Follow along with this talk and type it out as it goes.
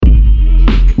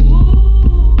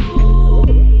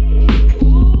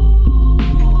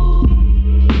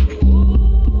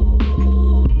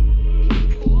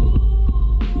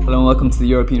welcome to the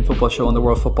European Football Show on the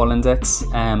World Football Index.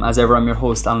 As ever, I'm your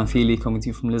host, Alan Feely, coming to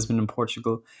you from Lisbon in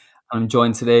Portugal. I'm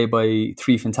joined today by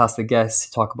three fantastic guests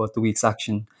to talk about the week's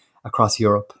action across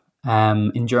Europe.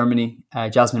 In Germany,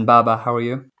 Jasmine Baba, how are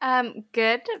you?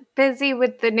 Good. Busy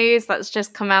with the news that's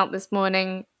just come out this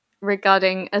morning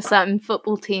regarding a certain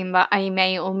football team that I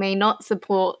may or may not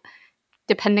support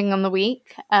depending on the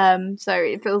week. So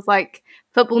it feels like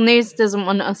football news doesn't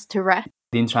want us to rest.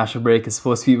 The international break is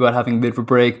supposed to be about having a bit of a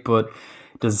break, but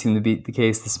it doesn't seem to be the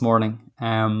case this morning.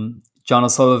 John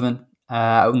O'Sullivan,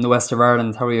 out in the west of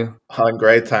Ireland, how are you? I'm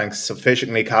great, thanks.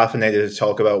 Sufficiently caffeinated to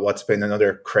talk about what's been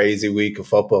another crazy week of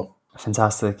football.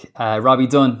 Fantastic. Robbie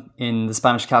Dunn in the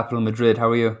Spanish capital, Madrid,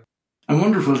 how are you? I'm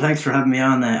wonderful, thanks for having me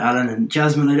on, Alan. And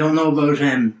Jasmine, I don't know about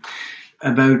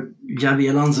Xabi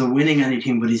Alonso winning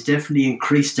anything, but he's definitely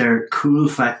increased their cool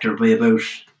factor by about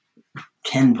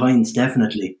 10 points,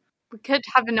 definitely. We could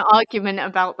have an argument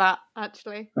about that,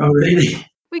 actually. Oh, really?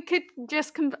 We could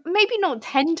just, maybe not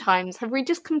 10 times. Have we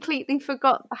just completely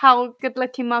forgot how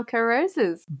good-looking Marco Rose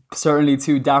is? Certainly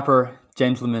two dapper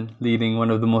gentlemen leading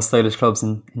one of the most stylish clubs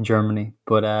in Germany.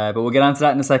 But we'll get on to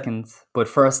that in a second. But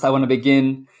first, I want to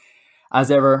begin,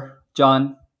 as ever,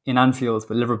 John, in Anfield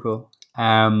with Liverpool.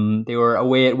 They were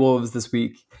away at Wolves this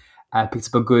week. Picked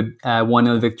up a good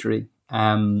 1-0 victory.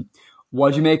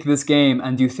 What do you make of this game?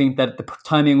 And do you think that the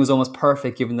timing was almost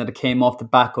perfect, given that it came off the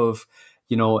back of,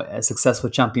 a successful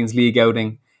Champions League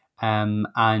outing,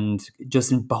 and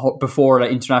just before the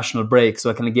international break, so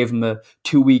it kind of gave them a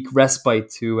 2-week respite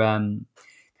to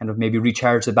kind of maybe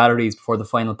recharge the batteries before the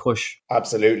final push?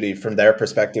 Absolutely. From their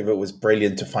perspective, it was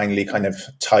brilliant to finally kind of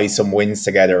tie some wins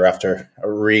together after a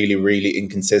really, really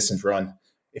inconsistent run.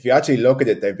 If you actually look at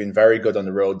it, they've been very good on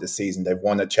the road this season. They've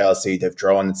won at Chelsea, they've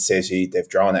drawn at City, they've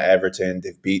drawn at Everton,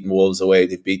 they've beaten Wolves away,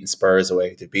 they've beaten Spurs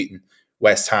away, they've beaten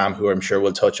West Ham, who I'm sure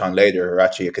we'll touch on later, are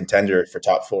actually a contender for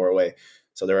top four away.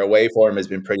 So their away form has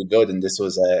been pretty good, and this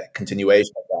was a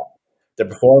continuation of that. The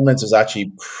performance was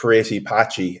actually pretty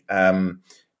patchy.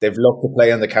 They've looked to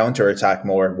play on the counter-attack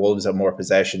more. Wolves have more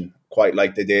possession, quite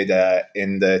like they did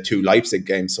in the two Leipzig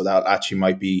games. So that actually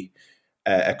might be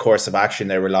a course of action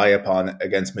they rely upon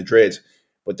against Madrid.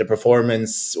 But the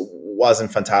performance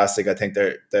wasn't fantastic. I think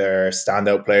their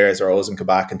standout players are Ozan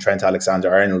Kabak and Trent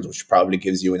Alexander-Arnold, which probably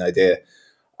gives you an idea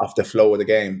of the flow of the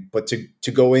game. But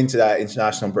to go into that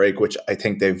international break, which I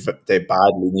think they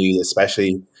badly need,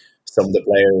 especially some of the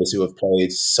players who have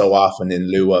played so often in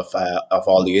lieu of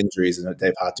all the injuries, and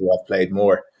they've had to have played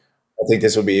more. I think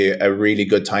this will be a really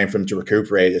good time for them to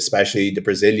recuperate, especially the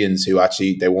Brazilians who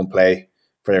actually they won't play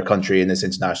for their country in this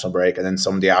international break. And then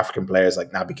some of the African players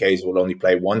like Naby Keita will only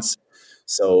play once.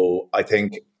 So I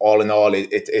think all in all,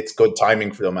 it's good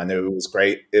timing for them, and it was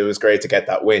great. It was great to get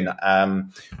that win.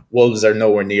 Wolves are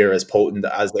nowhere near as potent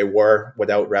as they were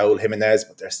without Raul Jimenez,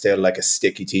 but they're still like a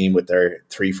sticky team with their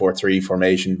 3-4-3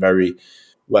 formation, very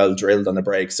well drilled on the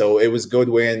break. So it was a good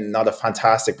win, not a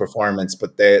fantastic performance,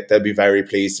 but they'll be very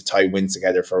pleased to tie wins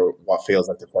together for what feels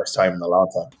like the first time in a long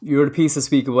time. You wrote a piece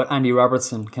this week about Andy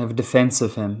Robertson, kind of a defense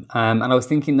of him. And I was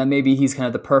thinking that maybe he's kind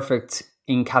of the perfect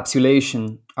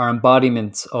encapsulation or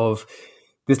embodiment of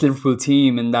this Liverpool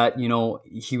team, and that,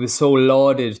 he was so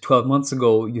lauded 12 months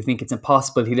ago, you think it's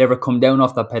impossible he'd ever come down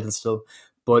off that pedestal.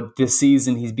 But this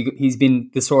season, he's been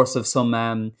the source of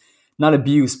some... not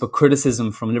abuse, but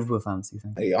criticism from Liverpool fans, you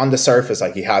think? On the surface,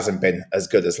 he hasn't been as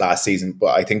good as last season,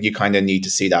 but I think you kind of need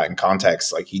to see that in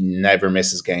context. He never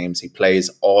misses games. He plays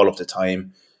all of the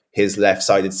time. His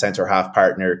left-sided centre-half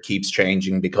partner keeps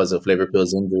changing because of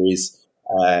Liverpool's injuries.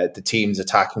 The team's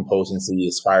attacking potency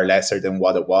is far lesser than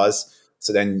what it was.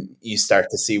 So then you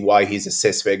start to see why his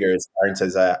assist figures aren't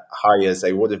as high as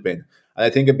they would have been. And I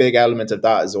think a big element of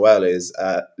that as well is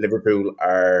Liverpool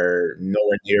are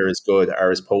nowhere near as good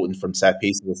or as potent from set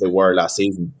pieces as they were last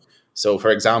season. So, for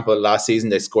example, last season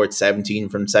they scored 17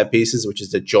 from set pieces, which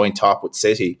is the joint top with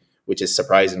City, which is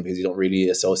surprising because you don't really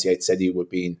associate City with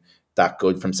being that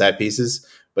good from set pieces.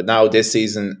 But now this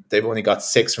season, they've only got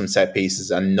 6 from set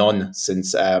pieces and none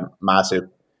since Matip,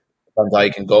 Van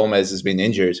Dijk and Gomez has been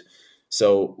injured.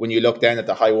 So when you look down at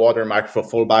the high water mark for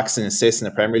fullbacks and assists in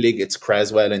the Premier League, it's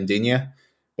Creswell and Digne.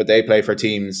 But they play for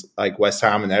teams like West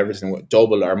Ham and Everton with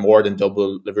double or more than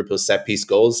double Liverpool's set-piece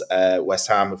goals. West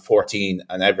Ham have 14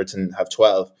 and Everton have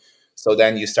 12. So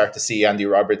then you start to see Andy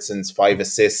Robertson's 5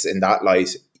 assists in that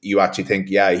light. You actually think,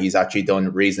 yeah, he's actually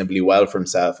done reasonably well for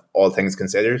himself, all things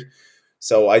considered.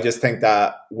 So I just think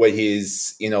that with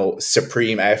his,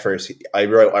 supreme effort, I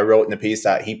wrote in the piece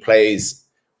that he plays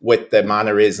with the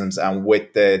mannerisms and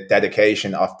with the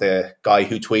dedication of the guy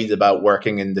who tweeted about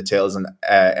working in the tills and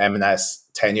M&S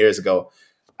 10 years ago.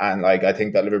 And like, I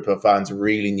think that Liverpool fans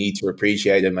really need to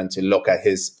appreciate him and to look at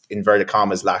his inverted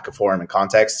commas lack of form and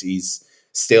context. He's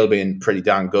still been pretty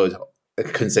damn good,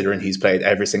 considering he's played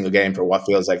every single game for what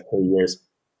feels like 3 years.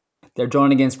 They're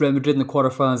drawn against Real Madrid in the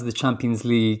quarterfinals of the Champions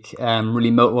League. Really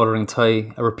mouth-watering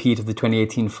tie, a repeat of the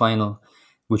 2018 final,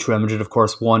 which Real Madrid, of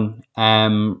course, won.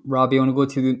 Robbie, I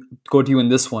want to go to you in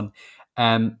this one.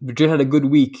 Madrid had a good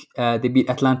week. They beat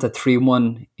Atlanta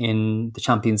 3-1 in the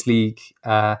Champions League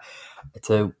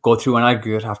to go through an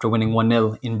aggregate after winning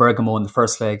 1-0 in Bergamo in the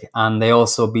first leg. And they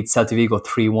also beat Celta Vigo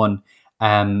 3-1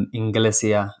 in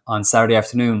Galicia on Saturday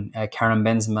afternoon. Karim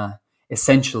Benzema,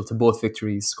 essential to both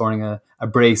victories, scoring a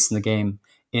brace in the game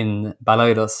in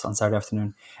Balaidos on Saturday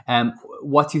afternoon.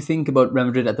 What do you think about Real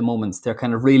Madrid at the moment? They're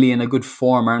kind of really in a good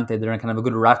form, aren't they? They're in kind of a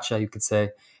good racha, you could say.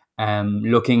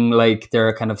 Looking like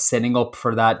they're kind of setting up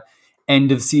for that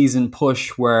end of season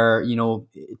push where, you know,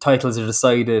 titles are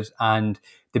decided and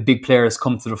the big players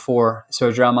come to the fore.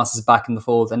 Sergio Ramos is back in the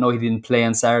fold. I know he didn't play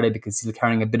on Saturday because he's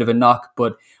carrying a bit of a knock,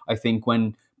 but I think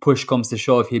when push comes to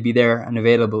shove, he'll be there and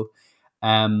available.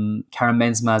 Karim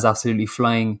Benzema is absolutely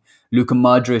flying. Luka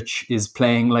Modric is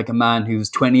playing like a man who's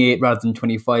 28 rather than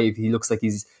 25. He looks like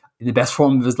he's in the best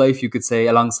form of his life, you could say,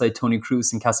 alongside Toni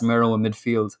Kroos and Casemiro in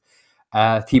midfield.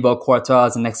 Thibaut Courtois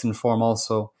is in excellent form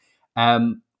also.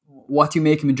 What do you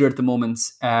make of Madrid at the moment?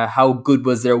 How good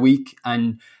was their week,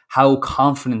 and how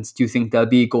confident do you think they'll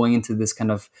be going into this kind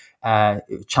of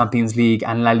Champions League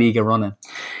and La Liga running?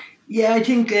 Yeah, I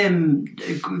think a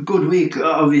good week,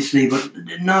 obviously, but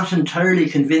not entirely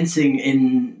convincing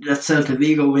in that Celta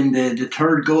Vigo when the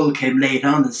third goal came late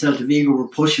on and Celta Vigo were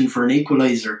pushing for an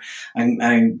equaliser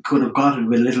and could have got it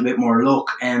with a little bit more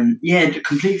luck.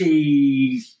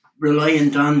 Completely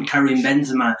reliant on Karim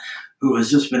Benzema, who has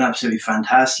just been absolutely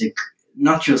fantastic,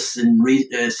 not just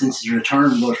since his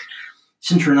return, but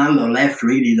since Ronaldo left,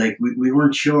 really. Like, we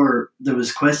weren't sure. There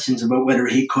was questions about whether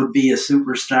he could be a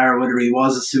superstar, whether he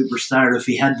was a superstar, if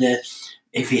he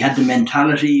had the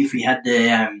mentality, if he had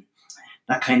the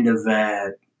that kind of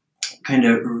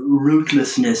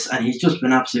ruthlessness, and he's just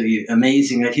been absolutely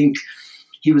amazing. I think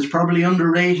he was probably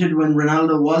underrated when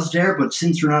Ronaldo was there, but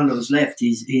since Ronaldo's left,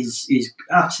 he's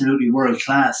absolutely world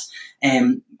class.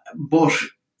 But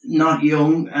not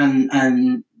young,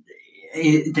 and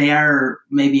they are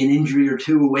maybe an injury or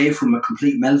two away from a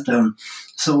complete meltdown.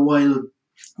 So while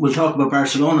we'll talk about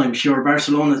Barcelona, I'm sure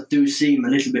Barcelona do seem a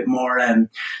little bit more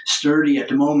sturdy at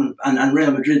the moment, and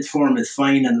Real Madrid's form is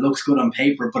fine and looks good on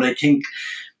paper, but I think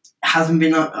hasn't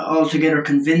been altogether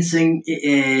convincing.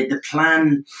 The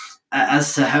plan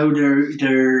as to how they're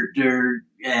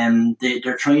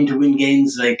trying to win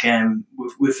games, like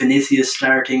with Vinicius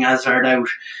starting, Hazard out,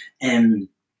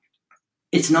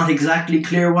 it's not exactly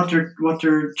clear what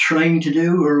they're trying to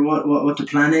do or what the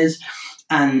plan is,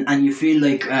 and you feel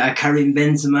like Karim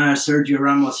Benzema, Sergio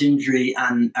Ramos injury,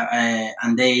 and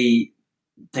they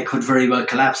could very well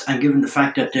collapse. And given the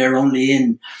fact that they're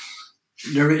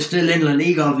still in La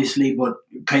Liga, obviously, but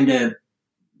kind of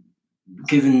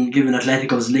given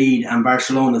Atletico's lead and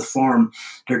Barcelona's form,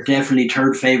 they're definitely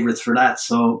third favourites for that.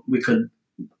 So we could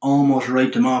almost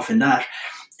write them off in that.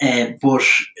 But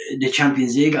the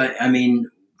Champions League, I mean,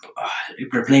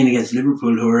 they're playing against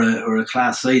Liverpool, who are a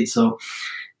class side. So,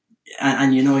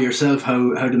 and you know yourself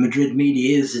how the Madrid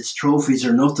media is. It's trophies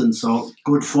or nothing. So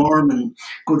good form and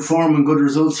good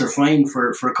results are fine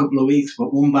for a couple of weeks,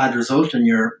 but one bad result and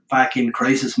you're back in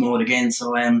crisis mode again.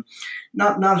 So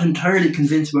not entirely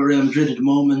convinced about Real Madrid at the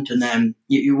moment, and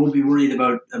you won't be worried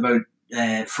about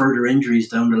further injuries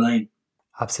down the line.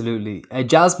 Absolutely.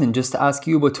 Jasmine, just to ask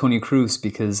you about Toni Kroos,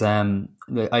 because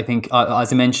I think,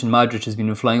 as I mentioned, Modric has been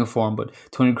in flying form, but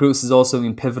Toni Kroos has also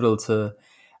been pivotal to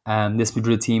this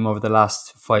Madrid team over the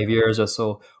last 5 years or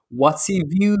so. What's he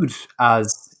viewed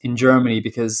as in Germany?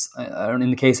 Because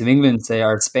in the case of England, say,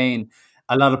 or Spain,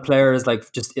 a lot of players,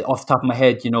 like just off the top of my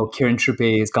head, Kieran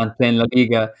Trippier has gone to play in La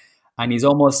Liga, and he's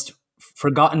almost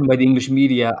forgotten by the English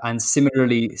media. And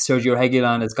similarly, Sergio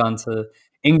Reguilon has gone to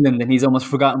England, and he's almost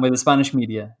forgotten by the Spanish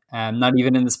media, not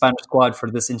even in the Spanish squad for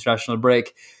this international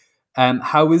break.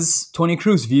 How is Toni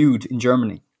Kroos viewed in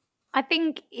Germany? I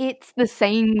think it's the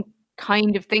same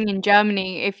kind of thing in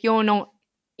Germany. If you're not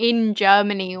in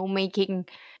Germany or making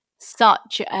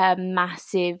such a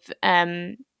massive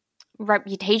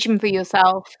reputation for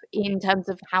yourself in terms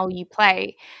of how you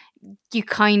play, you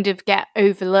kind of get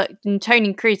overlooked. And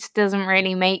Toni Kroos doesn't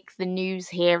really make the news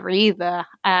here either.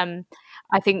 I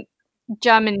think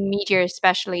German media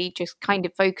especially just kind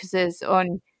of focuses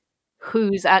on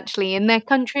who's actually in their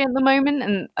country at the moment,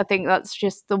 and I think that's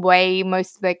just the way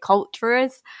most of their culture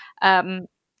is. I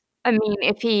mean,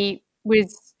 if he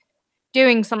was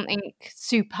doing something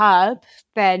superb,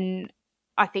 then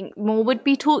I think more would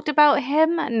be talked about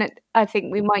him, and I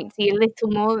think we might see a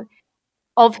little more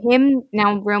of him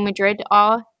now. Real Madrid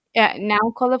are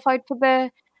now qualified for the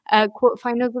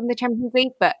quarterfinals in the Champions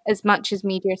League, but as much as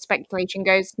media speculation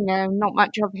goes, no, not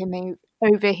much of him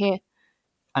over here.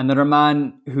 Another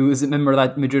man who is a member of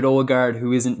that Madrid old guard,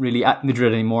 who isn't really at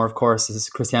Madrid anymore, of course, is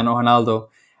Cristiano Ronaldo.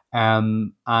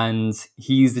 And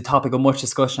he's the topic of much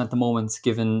discussion at the moment,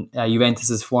 given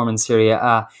Juventus' form in Serie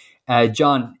A.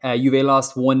 John, Juve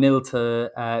lost 1-0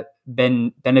 to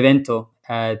Benevento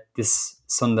this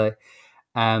Sunday.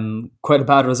 Quite a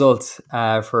bad result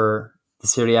for the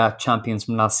Serie A champions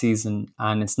from last season,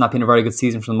 and it's not been a very good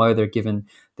season for them either, given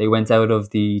they went out of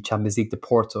the Champions League to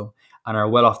Porto and are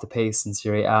well off the pace in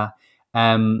Serie A.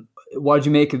 What did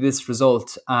you make of this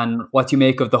result, and what do you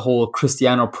make of the whole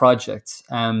Cristiano project?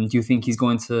 Do you think he's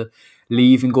going to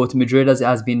leave and go to Madrid, as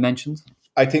has been mentioned?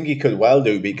 I think he could well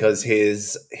do, because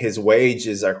his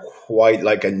wages are quite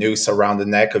like a noose around the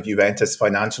neck of Juventus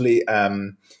financially.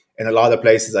 In a lot of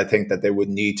places, I think that they would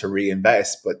need to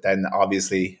reinvest, but then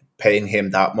obviously paying him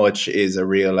that much is a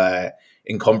real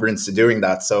encumbrance to doing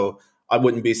that. So I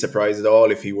wouldn't be surprised at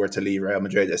all if he were to leave Real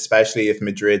Madrid, especially if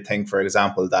Madrid think, for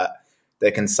example, that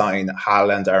they can sign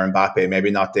Haaland or Mbappe,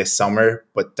 maybe not this summer,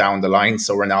 but down the line.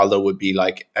 So Ronaldo would be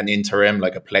like an interim,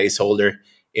 like a placeholder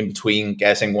in between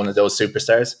getting one of those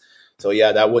superstars. So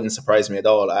yeah, that wouldn't surprise me at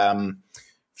all.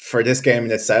 For this game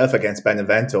in itself against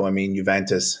Benevento, I mean,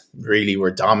 Juventus really were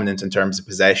dominant in terms of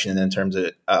possession and in terms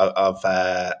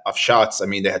of shots. I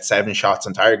mean, they had 7 shots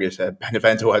on target.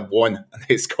 Benevento had 1, and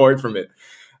they scored from it.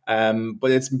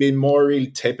 But it's been more really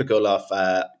typical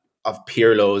of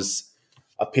Pirlo's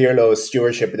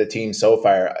stewardship of the team so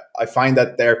far. I find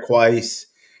that they're quite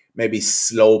maybe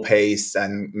slow paced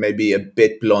and maybe a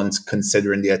bit blunt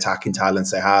considering the attacking talents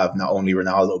they have. Not only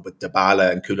Ronaldo, but Dybala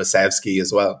and Kulusevski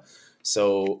as well.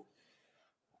 So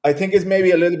I think it's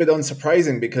maybe a little bit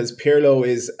unsurprising, because Pirlo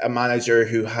is a manager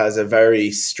who has a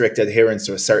very strict adherence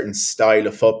to a certain style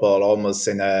of football, almost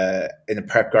in a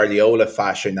Pep Guardiola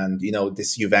fashion. And, you know,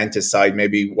 this Juventus side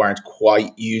maybe weren't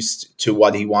quite used to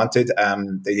what he wanted.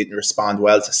 They didn't respond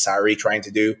well to Sarri trying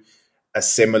to do a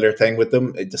similar thing with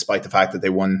them, despite the fact that they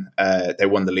won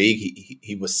the league.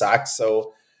 He was sacked.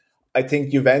 So I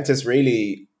think Juventus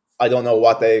really, I don't know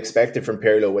what they expected from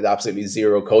Pirlo with absolutely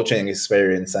zero coaching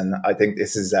experience, and I think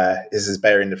this is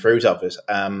bearing the fruit of it.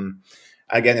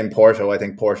 Again, in Porto, I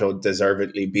think Porto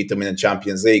deservedly beat them in the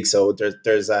Champions League. So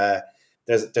there's a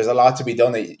lot to be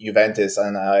done at Juventus,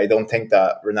 and I don't think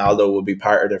that Ronaldo will be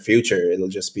part of their future. It'll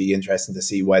just be interesting to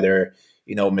see whether,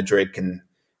 you know, Madrid can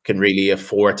really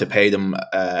afford to pay them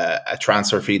a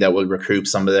transfer fee that will recoup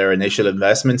some of their initial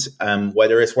investment.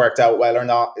 Whether it's worked out well or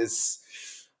not is,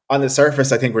 on the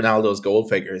surface, I think Ronaldo's goal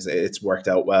figures, it's worked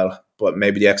out well, but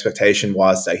maybe the expectation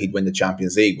was that he'd win the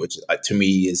Champions League, which to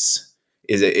me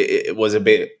it was a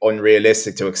bit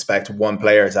unrealistic to expect one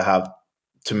player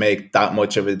to make that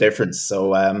much of a difference.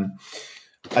 So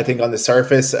I think on the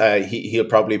surface, he'll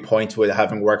probably point to it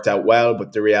having worked out well,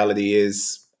 but the reality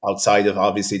is, outside of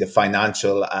obviously the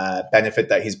financial benefit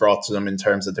that he's brought to them in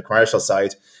terms of the commercial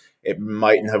side, it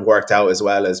mightn't have worked out as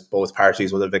well as both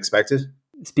parties would have expected.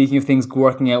 Speaking of things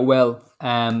working out well,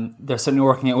 they're certainly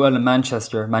working out well in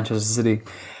Manchester City.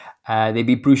 They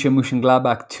beat Borussia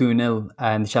Mönchengladbach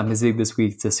 2-0 in the Champions League this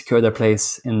week to secure their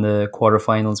place in the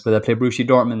quarterfinals, where they play Borussia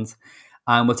Dortmund.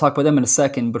 And we'll talk about them in a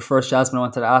second. But first, Jasmine, I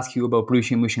wanted to ask you about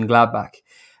Borussia Mönchengladbach.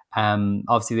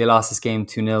 Obviously, they lost this game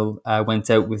 2-0, went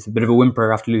out with a bit of a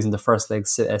whimper after losing the first leg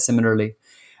similarly.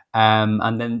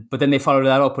 But then they followed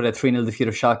that up with a 3-0 defeat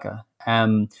of Schalke.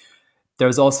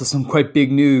 There's also some quite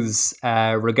big news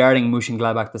regarding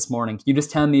Mönchengladbach this morning. Can you just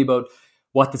tell me about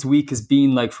what this week has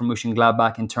been like for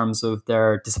Mönchengladbach in terms of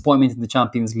their disappointment in the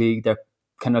Champions League, their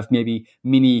kind of maybe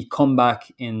mini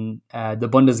comeback in the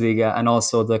Bundesliga, and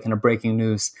also the kind of breaking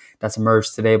news that's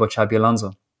emerged today about Xabi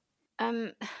Alonso?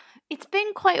 It's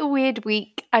been quite a weird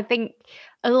week. I think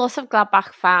a lot of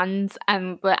Gladbach fans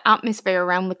and the atmosphere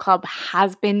around the club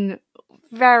has been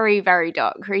very, very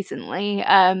dark recently.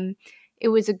 It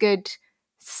was a good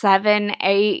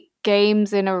 7-8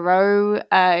 games in a row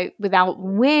without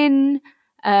win,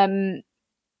 and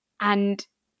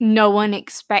no one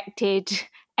expected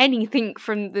anything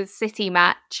from the City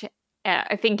match.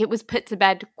 I think it was put to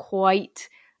bed quite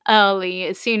early,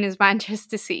 as soon as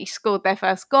Manchester City scored their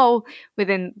first goal,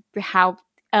 within how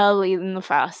early in the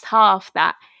first half,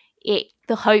 that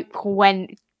the hope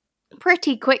went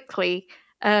pretty quickly.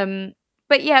 But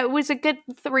yeah, it was a good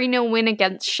 3-0 win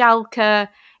against Schalke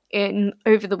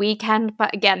over the weekend.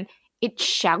 But again, it's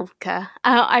Schalke.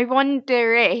 I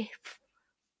wonder if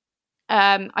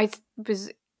I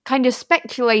was kind of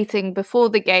speculating before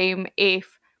the game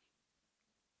if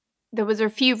there was a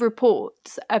few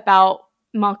reports about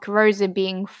Marco Rose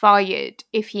being fired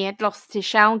if he had lost to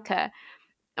Schalke.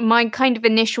 My kind of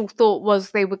initial thought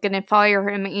was they were going to fire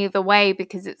him either way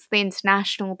because it's the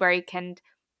international break, and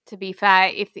to be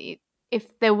fair,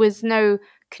 if there was no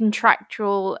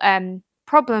contractual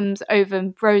problems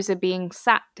over Rosa being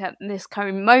sacked at this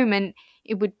current moment,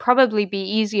 it would probably be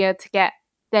easier to get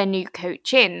their new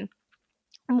coach in.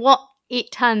 What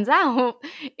it turns out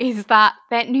is that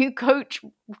new coach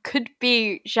could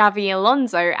be Xabi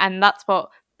Alonso, and that's what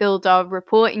Bild are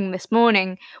reporting this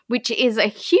morning, which is a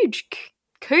huge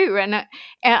coup. And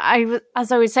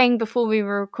as I was saying before we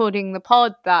were recording the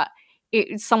pod, that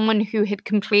it's someone who had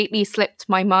completely slipped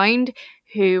my mind,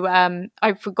 who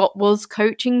I forgot was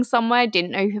coaching somewhere,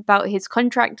 didn't know about his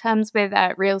contract terms with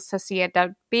Real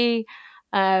Sociedad B,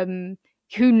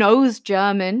 who knows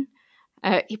German.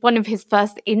 One of his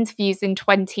first interviews in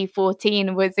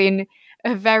 2014 was in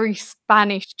a very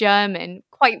Spanish German,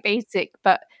 quite basic,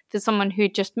 but for someone who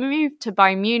just moved to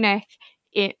Bayern Munich,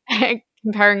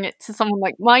 comparing it to someone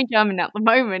like my German at the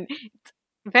moment, it's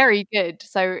very good.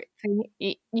 So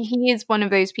he is one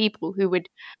of those people who would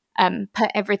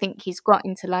put everything he's got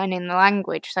into learning the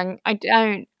language. So I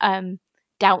don't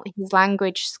doubt his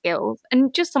language skills,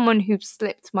 and just someone who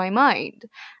slipped my mind.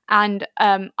 And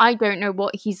I don't know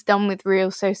what he's done with Real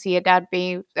Sociedad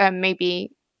B.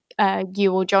 Maybe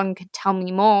you or John could tell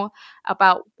me more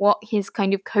about what his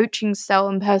kind of coaching style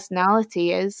and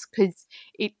personality is, because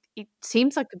it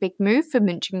seems like a big move for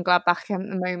Mönchengladbach at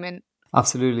the moment.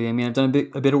 Absolutely. I mean, I've done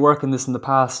a bit of work on this in the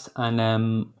past,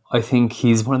 and I think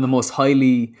he's one of the most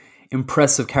highly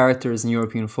impressive characters in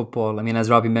European football. I mean, as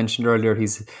Robbie mentioned earlier,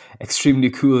 he's extremely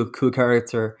cool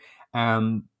character,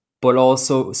 but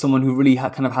also someone who really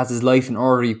kind of has his life in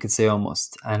order, you could say,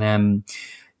 almost. And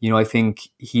I think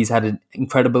he's had an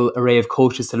incredible array of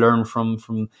coaches to learn from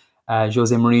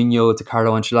Jose Mourinho to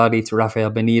Carlo Ancelotti to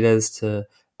Rafael Benitez to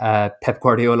Pep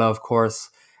Guardiola, of course.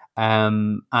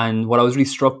 And what I was really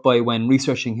struck by when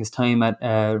researching his time at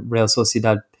Real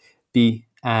Sociedad B,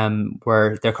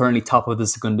 where they're currently top of the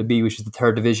Segunda B, which is the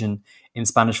third division in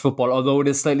Spanish football, although it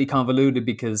is slightly convoluted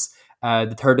because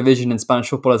the third division in Spanish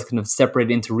football is kind of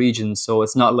separated into regions. So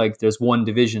it's not like there's one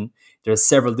division. There's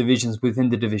several divisions within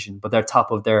the division, but they're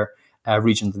top of their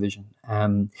regional division.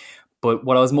 But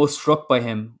what I was most struck by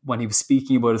him when he was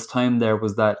speaking about his time there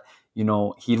was that,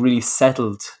 he really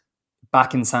settled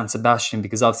back in San Sebastian,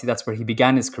 because obviously that's where he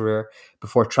began his career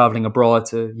before travelling abroad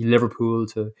to Liverpool,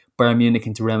 to Bayern Munich,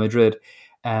 and to Real Madrid.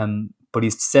 But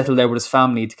he's settled there with his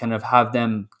family to kind of have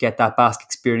them get that Basque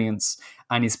experience,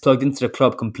 and he's plugged into the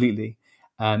club completely.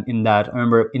 In that, I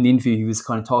remember in the interview he was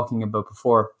kind of talking about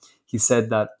before, he said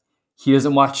that he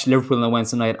doesn't watch Liverpool on a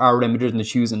Wednesday night or Real Madrid on a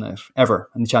Tuesday night ever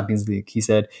in the Champions League. He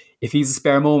said if he's a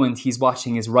spare moment, he's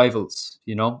watching his rivals,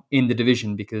 in the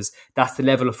division, because that's the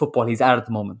level of football he's at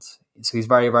the moment. So he's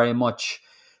very, very much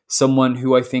someone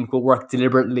who I think will work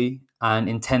deliberately and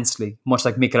intensely, much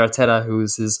like Mikel Arteta, who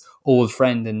is his old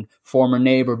friend and former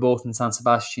neighbour, both in San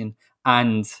Sebastian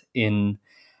and in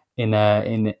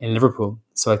Liverpool.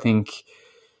 So I think,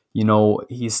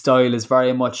 his style is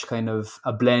very much kind of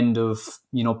a blend of,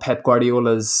 Pep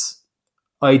Guardiola's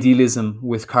idealism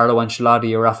with Carlo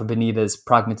Ancelotti or Rafa Benitez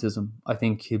pragmatism. I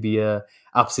think he'll be a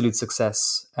absolute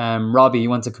success. Robbie, you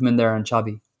want to come in there on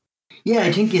Xabi? Yeah,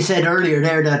 I think you said earlier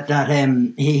there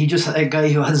that he just a guy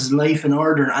who has his life in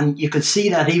order, and you could see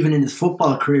that even in his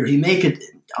football career. He make it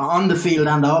on the field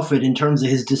and off it in terms of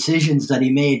his decisions that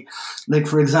he made. Like,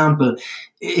 for example,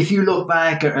 if you look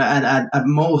back at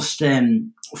most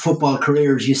football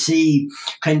careers, you see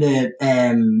kind of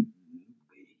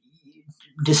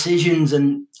decisions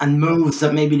and moves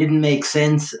that maybe didn't make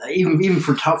sense, even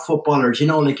for top footballers.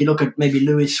 Like you look at maybe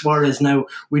Luis Suarez now,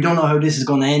 we don't know how this is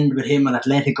going to end with him at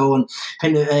Atletico, and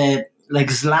kind of like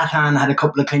Zlatan had a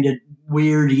couple of kind of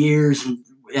weird years and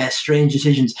strange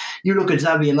decisions. You look at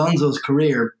Xabi Alonso's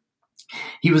career,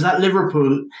 he was at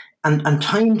Liverpool and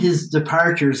timed his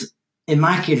departures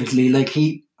immaculately. Like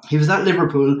he was at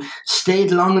Liverpool, stayed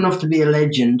long enough to be a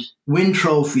legend, win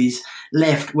trophies,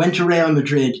 left, went to Real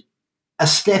Madrid, a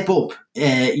step up,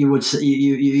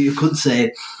 you could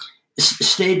say,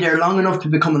 stayed there long enough to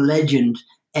become a legend,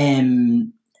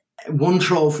 won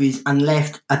trophies and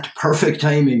left at perfect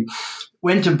timing.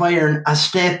 Went to Bayern, a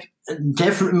step,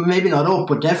 definitely maybe not up,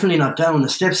 but definitely not down, a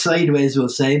step sideways, we'll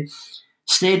say.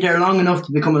 Stayed there long enough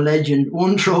to become a legend,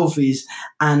 won trophies,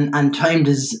 and timed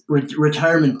his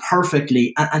retirement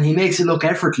perfectly. And he makes it look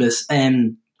effortless.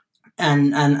 And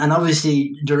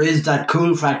obviously there is that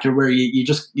cool factor where you're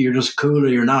just cool or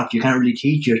you're not. You can't really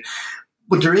teach it.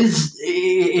 but there is,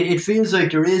 it feels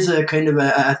like there is a kind of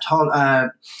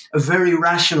a very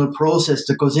rational process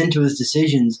that goes into his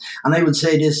decisions. And I would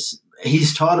say this,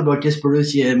 he's thought about this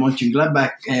Borussia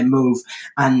Mönchengladbach move,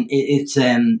 and it's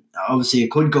obviously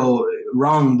it could go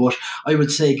wrong, but I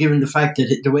would say, given the fact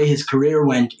that the way his career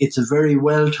went, it's a very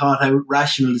well thought out,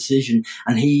 rational decision,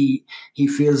 and he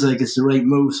feels like it's the right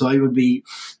move. So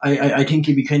I think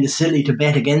he'd be kind of silly to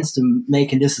bet against him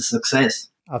making this a success.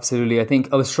 Absolutely. I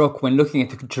think I was struck when looking at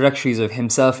the trajectories of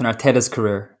himself and Arteta's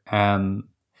career, and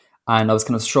I was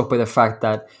kind of struck by the fact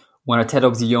that when Arteta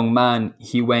was a young man,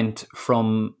 he went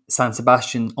from San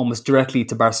Sebastian almost directly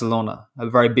to Barcelona, a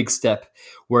very big step,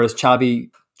 whereas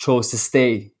Xabi chose to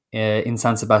stay in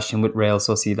San Sebastian with Real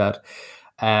Sociedad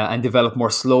and develop more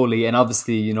slowly. And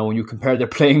obviously, you know, when you compare their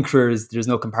playing careers, there's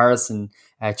no comparison.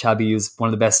 Xabi is one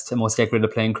of the best and most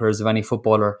decorated playing careers of any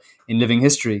footballer in living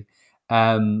history.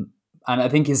 And I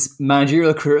think his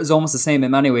managerial career is almost the same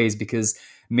in many ways, because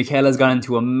Mikel has gone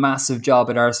into a massive job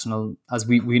at Arsenal, as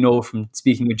we know from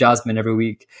speaking with Jasmine every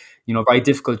week. You know, very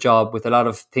difficult job with a lot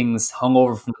of things hung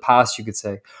over from the past, you could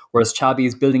say. Whereas Xabi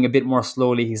is building a bit more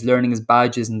slowly. He's learning his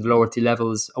badges in the lower tier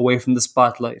levels, away from the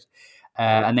spotlight,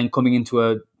 and then coming into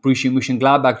a Borussia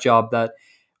Mönchengladbach job that,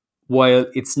 while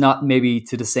it's not maybe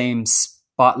to the same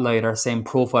spotlight or same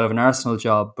profile of an Arsenal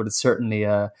job, but it's certainly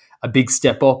a big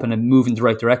step up and a move in the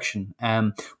right direction.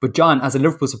 But John, as a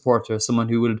Liverpool supporter, someone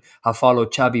who would have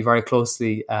followed Xabi very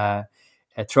closely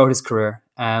throughout his career,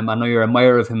 I know you're an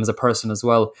admirer of him as a person as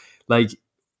well. Like,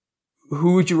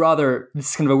 who would you rather, this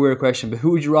is kind of a weird question, but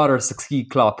who would you rather succeed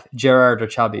Klopp, Gerrard or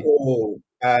Xabi? Oh,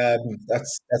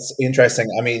 that's interesting.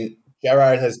 I mean,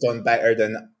 Gerrard has done better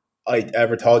than I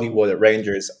ever thought he would at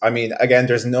Rangers. I mean, again,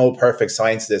 there's no perfect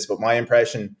science to this, but my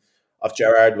impression of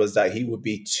Gerrard was that he would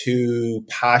be too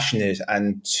passionate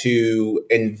and too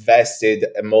invested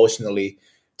emotionally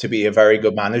to be a very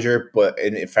good manager. But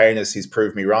in fairness, he's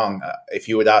proved me wrong. If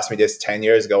you would ask me this 10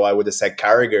 years ago, I would have said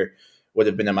Carragher would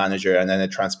have been a manager, and then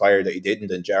it transpired that he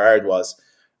didn't, and Gerrard was.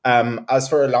 As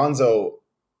for Alonso,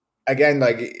 again,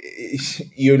 like,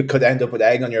 you could end up with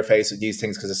egg on your face with these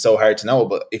things because it's so hard to know.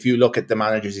 But if you look at the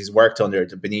managers he's worked under,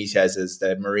 the Benitez's,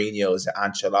 the Mourinho's, the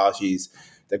Ancelotti's,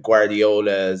 the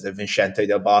Guardiola's, the Vicente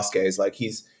Del Bosque's, like,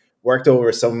 he's worked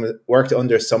under some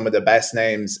of the best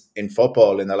names in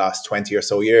football in the last 20 or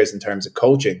so years in terms of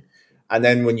coaching. And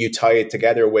then when you tie it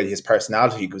together with his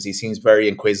personality, because he seems very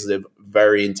inquisitive,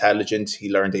 very intelligent.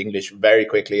 He learned English very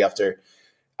quickly after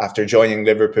joining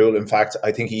Liverpool. In fact,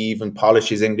 I think he even polished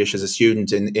his English as a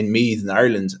student in Meath in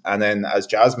Ireland. And then, as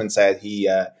Jasmine said, he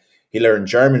learned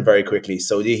German very quickly.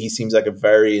 So he seems like a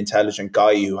very intelligent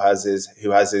guy who has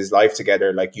his life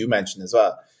together, like you mentioned as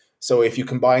well. So if you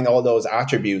combine all those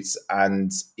attributes and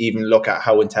even look at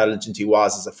how intelligent he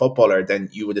was as a footballer, then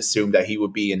you would assume that he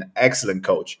would be an excellent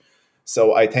coach.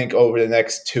 So I think over the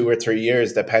next 2 or 3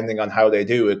 years, depending on how they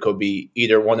do, it could be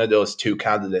either one of those two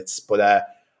candidates. But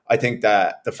I think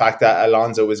that the fact that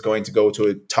Alonso is going to go to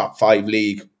a top 5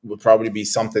 league would probably be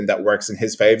something that works in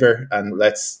his favour. And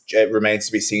it remains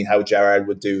to be seen how Gerrard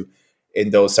would do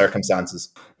in those circumstances.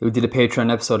 We did a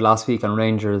Patreon episode last week on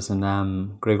Rangers,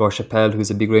 and Gregor Chappelle,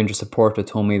 who's a big Rangers supporter,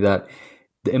 told me that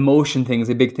the emotion thing is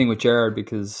a big thing with Gerrard,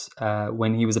 because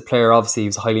when he was a player, obviously he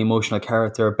was a highly emotional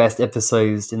character, best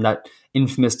emphasised in that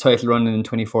infamous title run in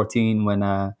 2014 when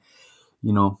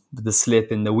the slip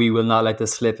and the "we will not let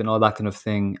this slip" and all that kind of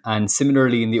thing. And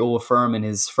similarly in the Old Firm in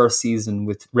his first season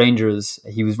with Rangers,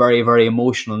 he was very, very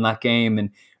emotional in that game,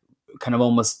 and kind of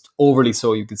almost overly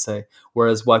so, you could say.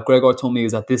 Whereas what Gregor told me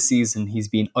is that this season he's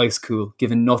been ice cool,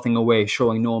 giving nothing away,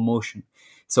 showing no emotion.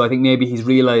 So I think maybe he's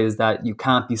realised that you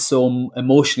can't be so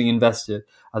emotionally invested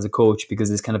as a coach,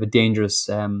 because it's kind of a dangerous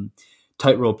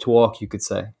tightrope to walk, you could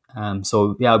say.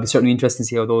 So yeah, it'll be certainly interesting to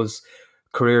see how those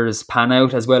careers pan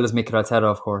out, as well as Mikel Arteta,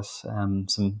 of course.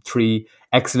 Some 3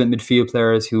 excellent midfield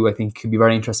players who I think could be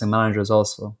very interesting managers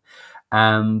also.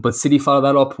 But City followed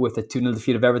that up with a 2-0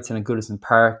 defeat of Everton at Goodison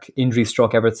Park. Injury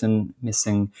struck Everton,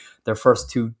 missing their first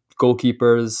 2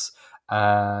 goalkeepers,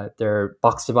 their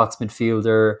box-to-box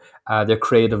midfielder, their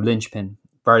creative linchpin.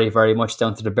 Very, very much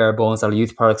down to the bare bones, our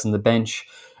youth products on the bench.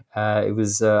 I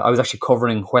was actually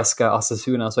covering Huesca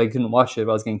Osasuna, so I couldn't watch it,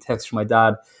 but I was getting texts from my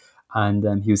dad,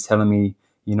 and he was telling me,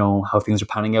 how things are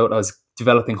panning out. I was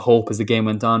developing hope as the game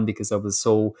went on, because I was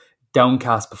so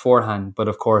downcast beforehand. But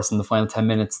of course, in the final 10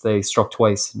 minutes, they struck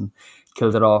twice and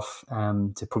killed it off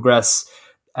to progress.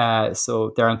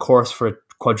 So they're on course for a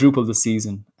quadruple this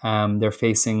season. They're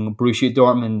facing Borussia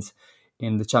Dortmund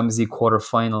in the Champions League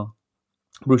quarter-final.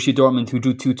 Borussia Dortmund, who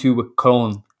drew 2-2 with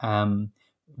Cologne,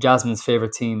 Jasmine's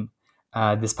favourite team,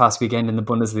 this past weekend in the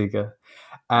Bundesliga.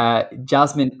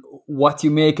 Jasmine, what do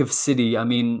you make of City? I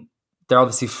mean, they're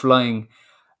obviously flying.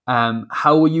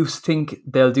 How will you think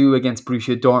they'll do against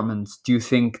Borussia Dortmund? Do you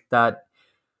think that...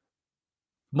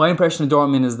 My impression of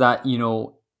Dortmund is that,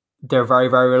 they're very,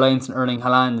 very reliant on Erling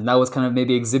Haaland, and that was kind of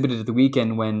maybe exhibited at the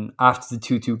weekend when, after the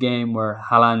 2-2 game, where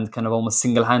Haaland kind of almost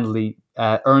single-handedly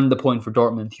earned the point for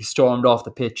Dortmund. He stormed off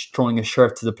the pitch, throwing a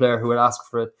shirt to the player who had asked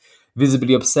for it,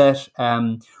 visibly upset.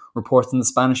 Reports in the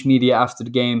Spanish media after the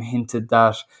game hinted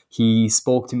that he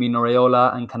spoke to Mino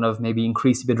Raiola and kind of maybe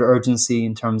increased a bit of urgency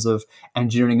in terms of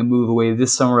engineering a move away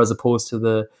this summer, as opposed to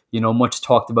the, much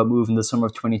talked about move in the summer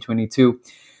of 2022.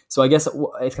 So I guess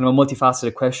it's kind of a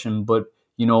multifaceted question, but,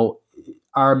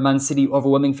 are Man City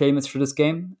overwhelming favourites for this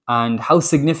game? And how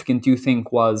significant do you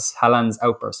think was Haaland's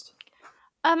outburst?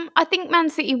 I think Man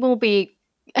City will be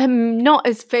not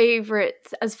as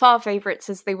far favourites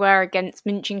as they were against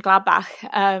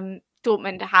Mönchengladbach.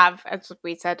 Dortmund have, as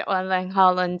we said, Erling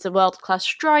Haaland, a world-class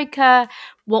striker.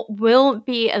 What will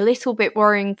be a little bit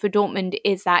worrying for Dortmund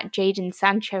is that Jadon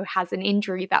Sancho has an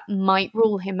injury that might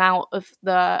rule him out of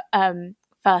the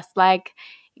first leg.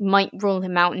 Might rule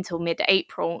him out until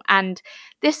mid-April. And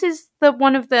this is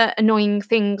one of the annoying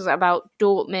things about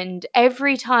Dortmund.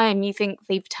 Every time you think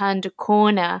they've turned a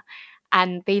corner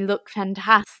and they look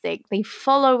fantastic, they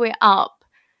follow it up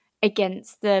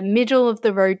against the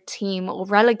middle-of-the-road team or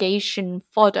relegation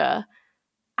fodder,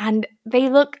 and they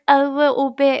look a little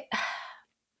bit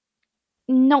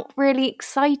not really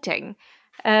exciting.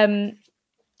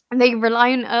 They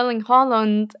rely on Erling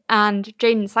Haaland and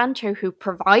Jadon Sancho, who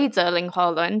provides Erling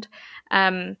Haaland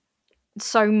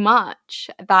so much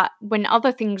that when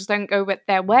other things don't go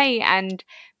their way and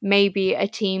maybe a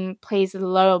team plays a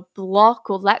lower block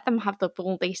or let them have the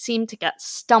ball, they seem to get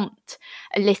stumped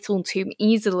a little too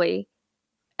easily.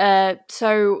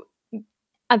 So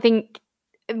I think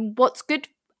what's good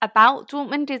about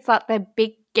Dortmund is that they're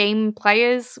big game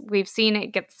players. We've seen it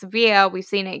against Sevilla. We've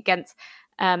seen it against...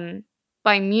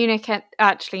 Bayern Munich.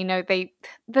 Actually, no,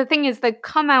 the thing is, they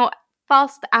come out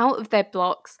fast out of their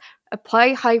blocks,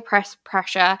 apply high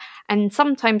pressure, and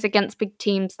sometimes against big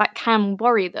teams that can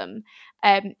worry them.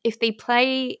 If they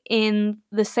play in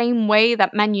the same way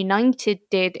that Man United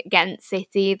did against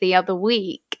City the other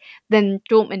week, then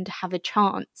Dortmund have a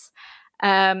chance.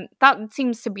 That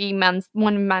seems to be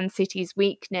one of Man City's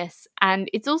weakness, and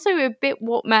it's also a bit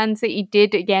what Man City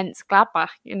did against Gladbach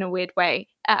in a weird way.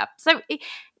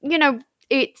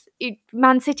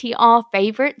 Man City are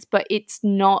favourites, but it's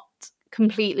not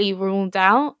completely ruled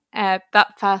out.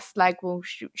 That first leg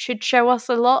should show us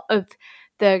a lot of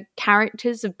the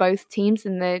characters of both teams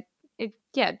and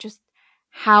just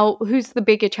who's the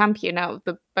bigger champion out of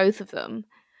the both of them.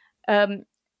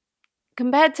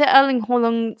 Compared to Erling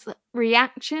Haaland's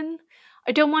reaction,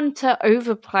 I don't want to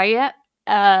overplay it.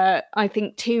 I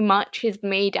think too much is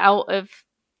made out of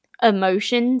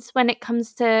emotions when it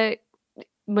comes to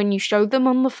when you show them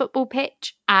on the football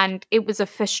pitch, and it was a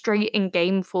frustrating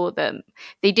game for them.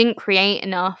 They didn't create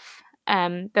enough.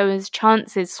 There was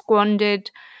chances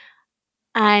squandered,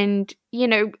 and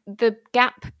the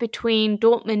gap between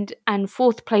Dortmund and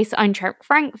fourth place Eintracht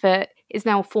Frankfurt is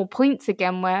now 4 points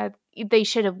again, where they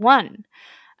should have won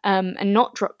and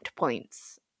not dropped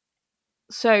points.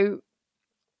 So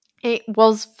it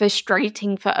was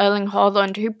frustrating for Erling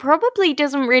Haaland, who probably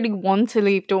doesn't really want to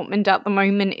leave Dortmund at the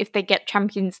moment if they get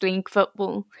Champions League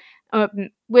football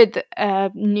with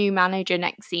a new manager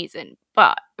next season.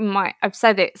 But I've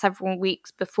said it several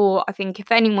weeks before, I think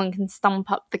if anyone can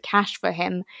stump up the cash for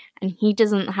him and he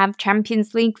doesn't have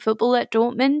Champions League football at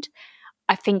Dortmund,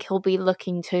 I think he'll be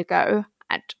looking to go.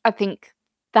 And I think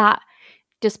that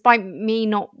despite me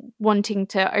not wanting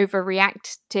to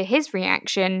overreact to his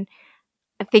reaction,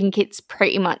 I think it's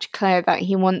pretty much clear that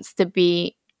he wants to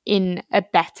be in a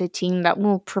better team that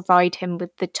will provide him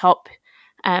with the top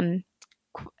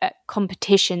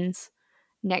competitions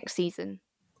next season.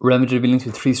 Real Madrid will be linked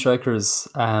with three strikers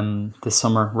this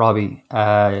summer, Robbie.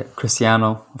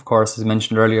 Cristiano, of course, as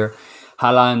mentioned earlier,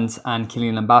 Haaland and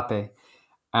Kylian Mbappe.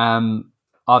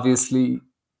 Obviously,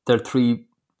 they're three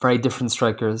very different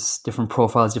strikers, different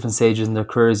profiles, different stages in their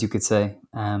careers, you could say.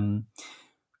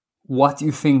 What do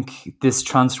you think this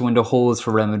transfer window holds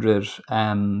for Real Madrid?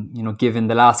 Given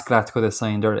the last Galactico they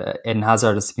signed, or Eden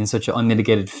Hazard, has been such an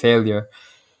unmitigated failure.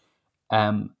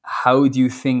 How do you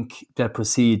think they'll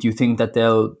proceed? Do you think that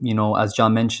they'll, as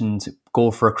John mentioned,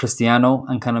 go for Cristiano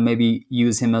and kind of maybe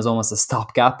use him as almost a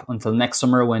stopgap until next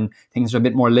summer when things are a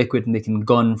bit more liquid and they can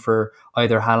gun for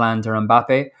either Haaland or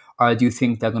Mbappe? Or do you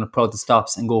think they're going to pull out the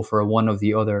stops and go for one of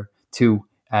the other two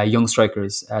young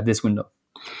strikers this window?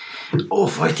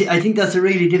 I think that's a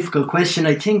really difficult question.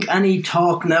 I think any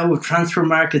talk now of transfer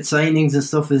market signings and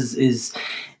stuff is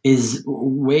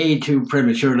way too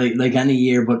premature, like any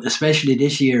year, but especially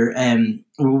this year.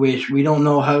 We don't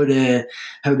know how the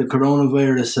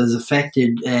coronavirus has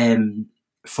affected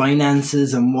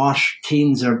finances and what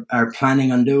teams are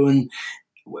planning on doing,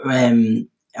 and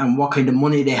what kind of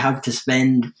money they have to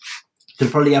spend. They'll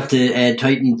probably have to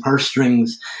tighten purse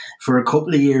strings for a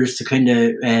couple of years to kind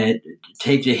of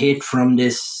take the hit from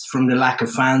the lack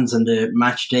of fans and the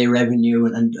match day revenue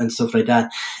and stuff like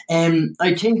that.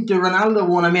 I think the Ronaldo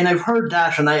one, I mean, I've heard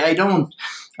that, and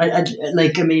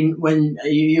when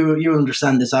you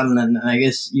understand this, Alan, and I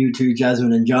guess you too,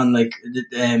 Jasmine and John,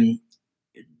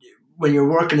 when you're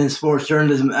working in sports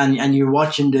journalism and you're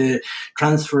watching the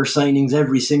transfer signings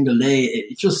every single day,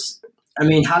 it just, I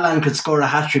mean, Haaland could score a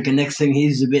hat-trick and next thing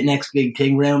he's next big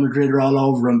thing, Real Madrid are all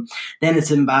over him. Then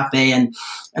it's Mbappe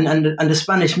and the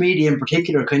Spanish media in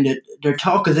particular they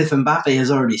talk as if Mbappe has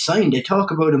already signed. They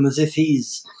talk about him as if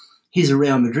he's a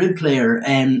Real Madrid player.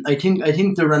 And I think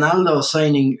the Ronaldo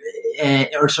signing,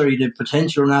 the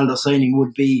potential Ronaldo signing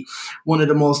would be one of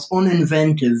the most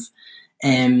uninventive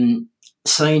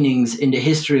signings in the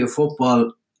history of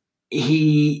football.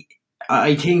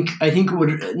 I think it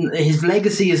would. His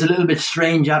legacy is a little bit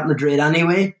strange at Madrid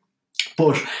anyway,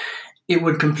 but it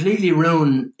would completely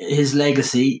ruin his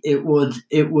legacy. It would.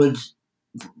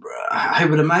 I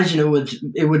would imagine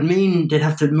it would mean they'd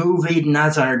have to move Eden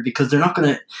Hazard because they're not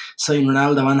going to sign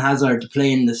Ronaldo and Hazard to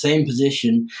play in the same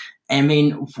position. I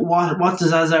mean, what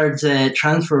does Hazard's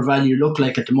transfer value look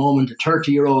like at the moment? A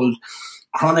 30-year-old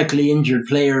chronically injured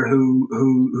player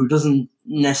who doesn't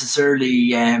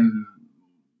necessarily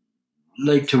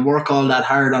like to work all that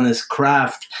hard on his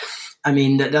craft. I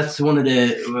mean, that's one of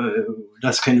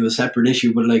that's kind of a separate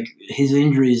issue, but like his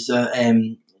injuries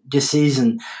this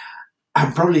season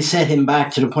have probably set him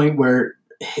back to the point where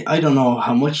I don't know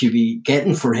how much you'd be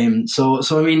getting for him. So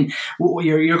I mean,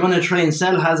 you're going to try and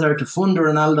sell Hazard to fund a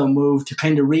Ronaldo move to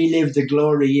kind of relive the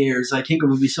glory years. I think it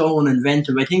would be so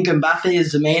uninventive. I think Mbappe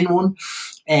is the main one.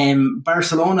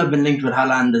 Barcelona have been linked with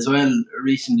Haaland as well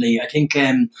recently. I think,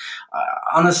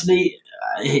 honestly,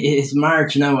 his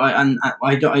march now,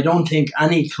 I don't think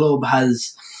any club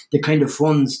has the kind of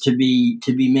funds to be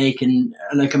making,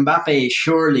 like Mbappe,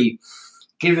 surely,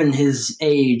 given his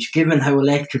age, given how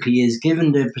electric he is,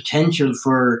 given the potential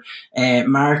for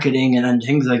marketing and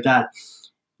things like that.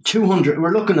 200,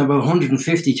 we're looking at about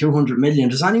 150, 200 million.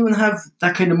 Does anyone have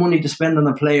that kind of money to spend on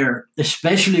a player,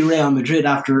 especially Real Madrid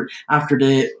after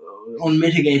the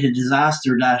unmitigated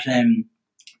disaster that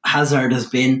Hazard has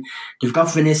been? They've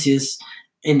got Vinicius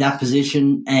in that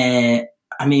position.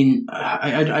 I mean,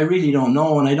 I really don't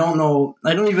know, and I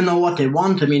don't even know what they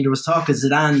want. I mean, there was talk of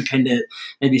Zidane kind of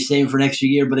maybe staying for an extra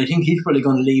year, but I think he's probably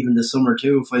going to leave in the summer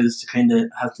too if I was to kind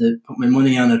of have to put my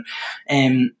money on it.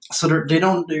 So you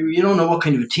don't know what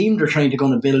kind of a team they're trying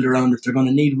to build around, if they're going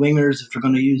to need wingers, if they're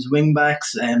going to use wing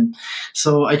backs.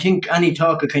 So I think any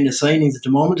talk of kind of signings at the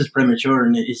moment is premature,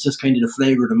 and it's just kind of the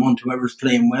flavour of the month. Whoever's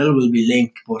playing well will be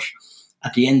linked, but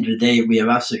at the end of the day, we have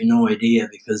absolutely no idea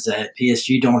because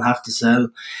PSG don't have to sell.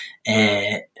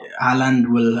 Haaland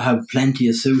will have plenty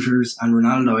of suitors, and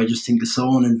Ronaldo, I just think, is so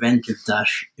uninventive that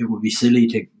it would be silly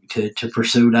to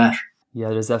pursue that. Yeah,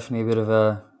 there's definitely a bit of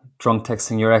a drunk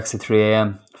texting your ex at 3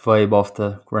 a.m. vibe off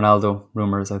the Ronaldo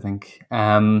rumours, I think.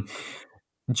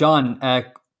 John,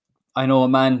 I know a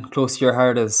man close to your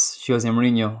heart is Jose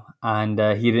Mourinho, and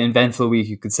he had an eventful week,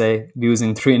 you could say,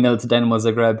 losing 3-0 to Dinamo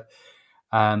Zagreb.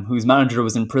 Whose manager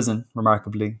was in prison,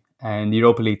 remarkably, in the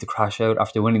Europa League to crash out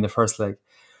after winning the first leg,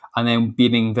 and then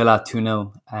beating Villa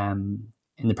 2-0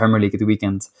 in the Premier League at the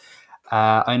weekend.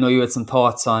 I know you had some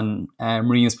thoughts on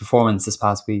Mourinho's performance this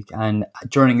past week and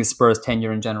during his Spurs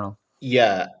tenure in general.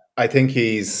 Yeah, I think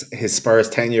his Spurs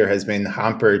tenure has been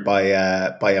hampered by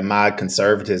a mad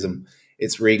conservatism.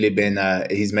 It's really been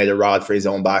he's made a rod for his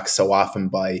own back so often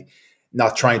by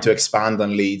not trying to expand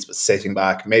on leads, but sitting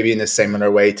back, maybe in a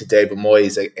similar way to David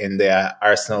Moyes in the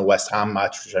Arsenal-West Ham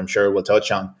match, which I'm sure we'll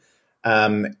touch on.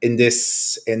 In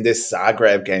this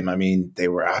Zagreb game, I mean, they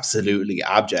were absolutely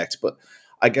abject. But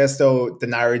I guess, though, the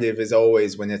narrative is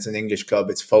always, when it's an English club,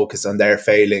 it's focused on their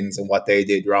failings and what they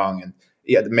did wrong. And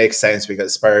yeah, it makes sense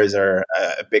because Spurs are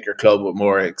a bigger club with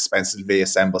more expensively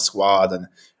assembled squad and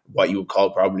what you would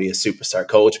call probably a superstar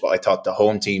coach. But I thought the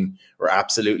home team were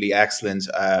absolutely excellent.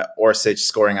 Orsic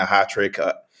scoring a hat-trick.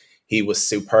 He was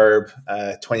superb.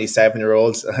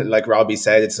 27-year-old. Like Robbie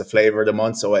said, it's a flavour of the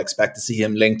month. So I expect to see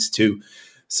him linked to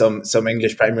some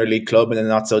English Premier League club in a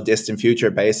not so distant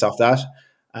future based off that.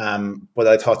 But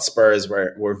I thought Spurs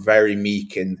were very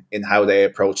meek in how they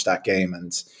approached that game.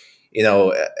 And it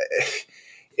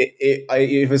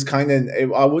was kind of,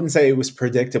 I wouldn't say it was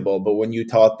predictable, but when you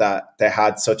thought that they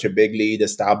had such a big lead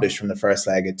established from the first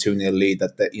leg, a 2-0 lead,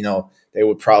 that they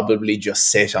would probably just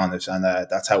sit on it, and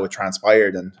that's how it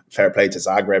transpired. And fair play to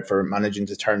Zagreb for managing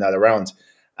to turn that around.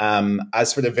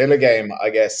 As for the Villa game, I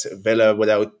guess Villa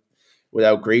without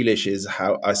Grealish is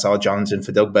how I saw Jonathan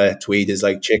Fadugba tweet, is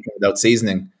like chicken without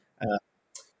seasoning.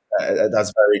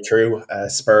 That's very true.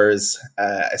 Spurs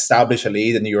establish a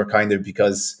lead, and you were kind of,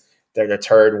 because they're the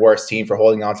third worst team for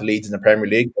holding on to leads in the Premier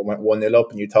League. They went 1-0 up,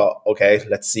 and you thought, okay,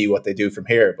 let's see what they do from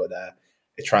here. But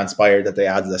it transpired that they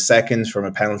added a second from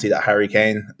a penalty that Harry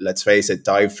Kane, let's face it,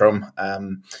 dived from.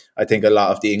 I think a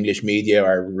lot of the English media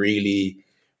are really,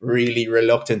 really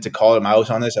reluctant to call him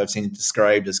out on it. I've seen it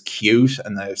described as cute,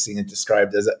 and I've seen it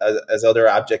described as other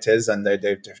adjectives, and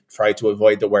they've tried to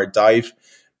avoid the word dive.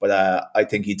 But I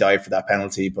think he dived for that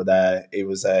penalty. But it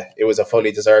was a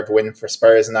fully deserved win for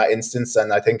Spurs in that instance.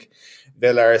 And I think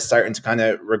Villa are starting to kind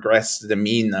of regress to the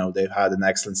mean now. They've had an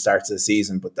excellent start to the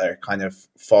season, but they're kind of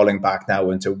falling back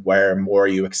now into where more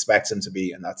you expect them to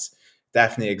be. And that's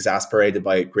definitely exasperated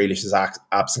by Grealish's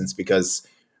absence, because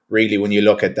really, when you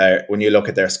look at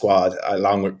their squad,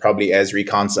 along with probably Ezri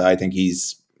Konsa, I think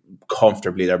he's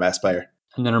comfortably their best player.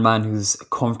 Another man who's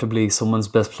comfortably someone's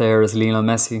best player is Lionel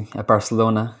Messi at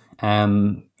Barcelona.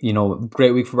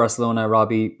 Great week for Barcelona,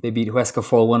 Robbie. They beat Huesca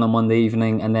 4-1 on Monday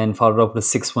evening, and then followed up with a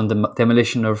 6-1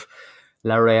 demolition of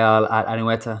La Real at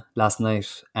Anoeta last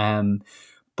night.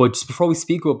 But just before we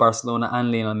speak about Barcelona and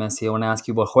Lionel Messi, I want to ask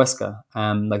you about Huesca.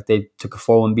 They took a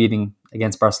 4-1 beating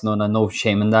against Barcelona. No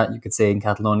shame in that, you could say, in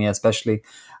Catalonia especially.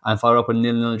 And followed up with a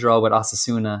 0-0 draw with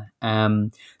Osasuna.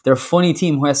 They're a funny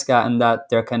team, Huesca, in that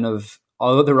they're kind of,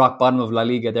 although the rock bottom of La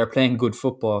Liga, they're playing good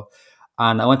football.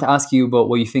 And I want to ask you about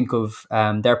what you think of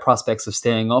their prospects of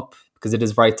staying up, because it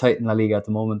is very tight in La Liga at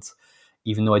the moment,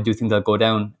 even though I do think they'll go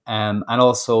down. And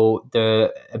also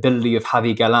the ability of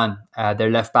Javi Galan, their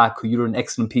left back, who you wrote an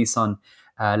excellent piece on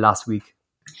last week.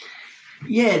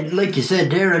 Yeah, like you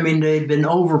said there, I mean, they've been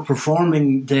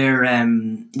overperforming their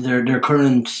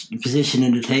current position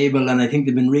in the table, and I think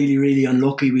they've been really, really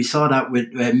unlucky. We saw that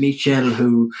with Michel,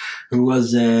 who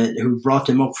brought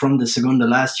them up from the Segunda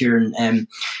last year, and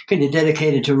kind of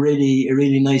dedicated to a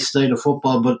really nice style of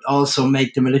football, but also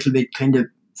make them a little bit kind of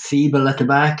feeble at the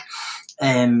back,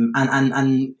 and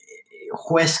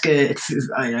Huesca,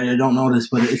 I don't know this,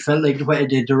 but it felt like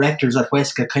the directors at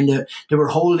Huesca they were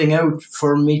holding out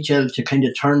for Michel to kind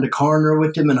of turn the corner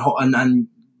with them and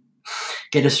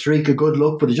get a streak of good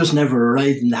luck, but it just never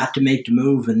arrived, and they had to make the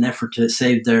move in an effort to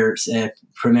save their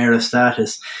Primera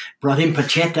status. Brought in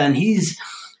Pacheta, and he's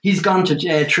gone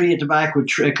to three at the back with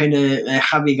kind of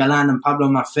Javi Galan and Pablo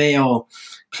Maffeo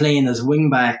playing as wing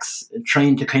backs,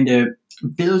 trying to kind of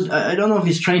build. I don't know if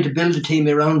he's trying to build a team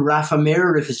around Rafa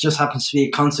Mir, or if it just happens to be a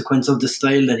consequence of the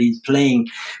style that he's playing.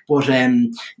 But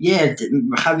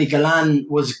Javi Galan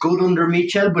was good under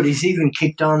Michel, but he's even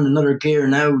kicked on another gear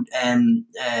now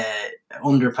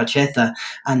under Pacheta,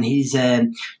 and he's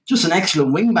just an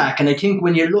excellent wing back. And I think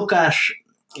when you look at,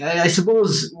 I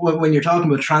suppose when you're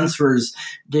talking about transfers,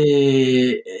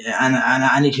 and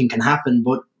anything can happen,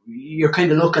 but you're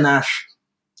kind of looking at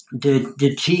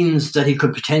the teams that he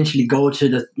could potentially go to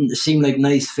that seem like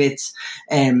nice fits,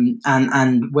 and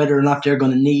whether or not they're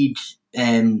going to need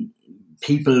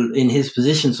people in his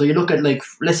position. So you look at, like,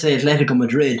 let's say Atletico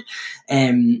Madrid,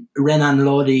 Renan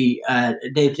Lodi,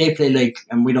 they play like,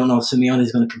 and we don't know if Simeone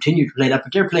is going to continue to play that,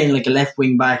 but they're playing like a left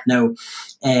wing back now,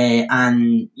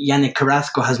 and Yannick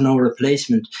Carrasco has no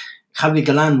replacement. Javi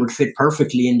Galan would fit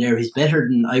perfectly in there. He's better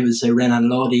than, I would say, Renan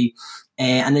Lodi.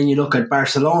 And then you look at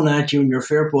Barcelona. Junior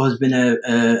Firpo has been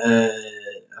a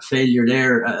failure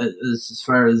there as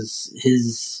far as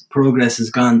his progress has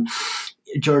gone.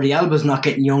 Jordi Alba's not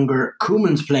getting younger.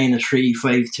 Koeman's playing a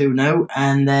 3-5-2 now,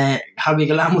 and Javi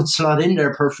Galan would slot in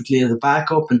there perfectly as a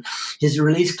backup, and his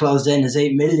release clause then is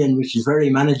 8 million, which is very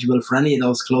manageable for any of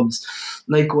those clubs.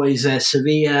 Likewise,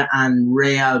 Sevilla and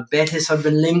Real Betis have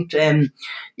been linked. I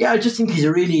just think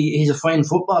he's a fine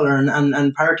footballer,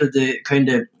 and part of the kind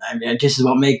of, I mean, this is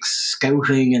what makes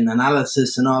scouting and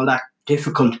analysis and all that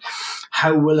difficult.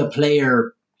 How will a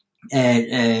player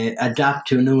adapt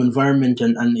to a new environment,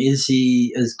 and is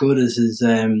he as good as his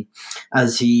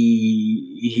as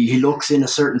he looks in a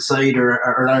certain side, or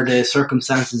are the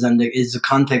circumstances and is the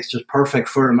context just perfect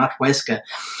for him at Huesca?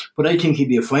 But I think he'd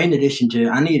be a fine addition to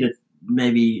any of the,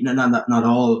 maybe not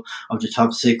all of the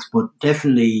top six, but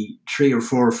definitely 3 or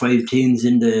 4 or 5 teams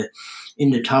in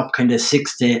the top kind of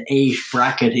 6 to 8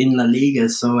 bracket in La Liga.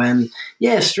 So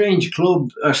strange club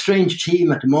or strange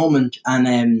team at the moment,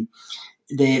 and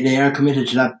they are committed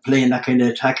to that, playing that kind of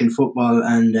attacking football,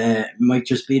 and might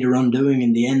just be their undoing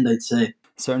in the end, I'd say.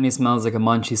 Certainly smells like a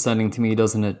Monchi signing to me,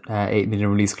 doesn't it? 8 million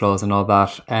release clause and all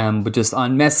that. But just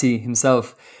on Messi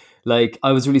himself, like,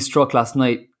 I was really struck last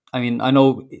night. I mean, I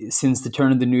know since the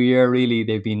turn of the new year, really,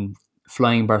 they've been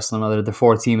flying Barcelona. They're the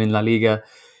fourth team in La Liga.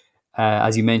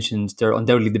 As you mentioned, they're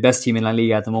undoubtedly the best team in La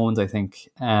Liga at the moment, I think,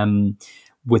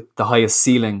 with the highest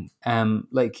ceiling.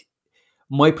 Like,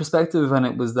 my perspective on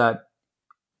it was that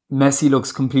Messi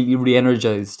looks completely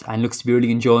re-energized and looks to be really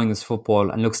enjoying his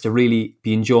football and looks to really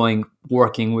be enjoying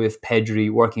working with Pedri,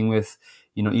 working with,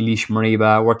 Eilish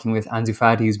Mariba, working with Ansu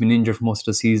Fati, who's been injured for most of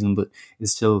the season but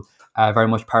is still very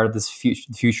much part of this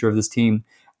future of this team.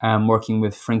 Working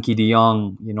with Frenkie de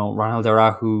Jong, Ronaldo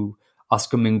Araujo,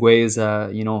 Oscar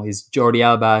Mingueza, his Jordi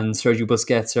Alba and Sergio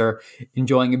Busquets are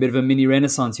enjoying a bit of a mini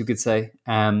renaissance, you could say.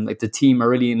 Like, the team are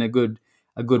really in a good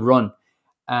run.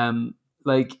 I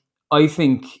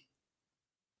think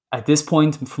at this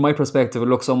point, from my perspective, it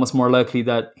looks almost more likely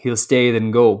that he'll stay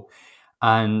than go.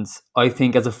 And I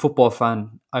think as a football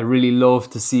fan, I really love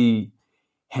to see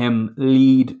him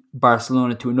lead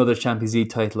Barcelona to another Champions League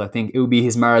title. I think it would be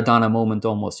his Maradona moment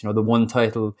almost, the one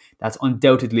title that's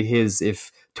undoubtedly his.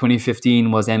 If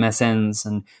 2015 was MSN's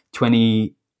and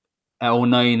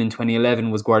 2009 and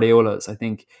 2011 was Guardiola's, I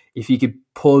think if he could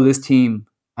pull this team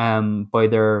by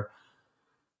the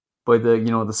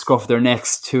scruff of their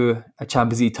necks to a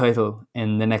Champions League title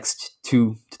in the next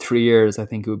 2 to 3 years, I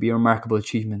think it would be a remarkable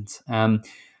achievement.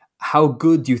 How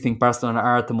good do you think Barcelona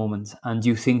are at the moment? And do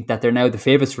you think that they're now the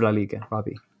favourites for La Liga,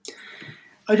 Robbie?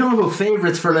 I don't know about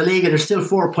favourites for La Liga. They're still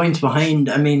 4 points behind.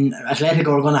 I mean, Atletico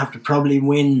are going to have to probably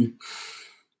win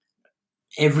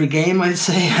every game, I'd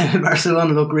say.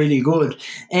 Barcelona look really good.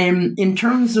 In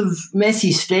terms of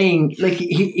Messi staying, like,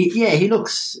 he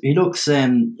looks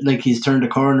like he's turned a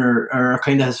corner, or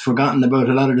kind of has forgotten about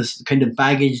a lot of this kind of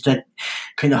baggage that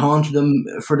kind of haunted him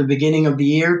for the beginning of the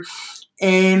year.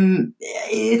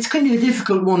 It's kind of a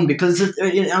difficult one because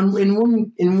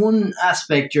in one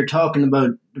aspect you're talking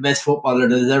about the best footballer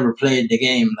that has ever played the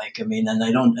game. Like, I mean, and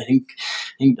I think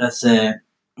that's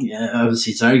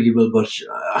obviously it's arguable, but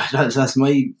that's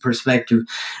my perspective.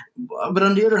 But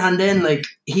on the other hand, then, like,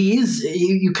 he is,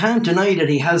 you can't deny that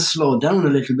he has slowed down a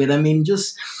little bit. I mean,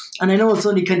 and I know it's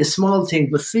only kind of small things,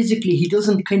 but physically he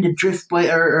doesn't kind of drift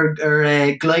by or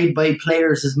glide by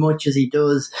players as much as he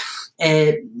does.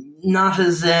 Not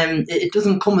as it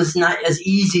doesn't come as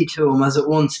easy to him as it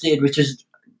once did, which is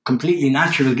completely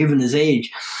natural given his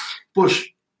age. But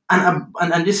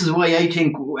and this is why I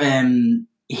think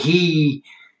he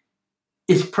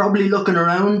is probably looking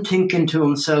around, thinking to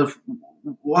himself,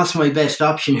 what's my best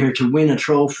option here to win a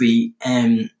trophy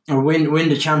or win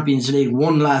the Champions League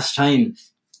one last time?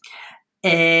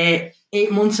 8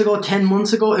 months ago, 10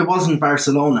 months ago, it wasn't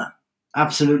Barcelona.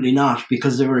 Absolutely not,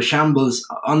 because they were a shambles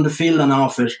on the field and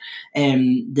off it.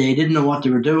 They didn't know what they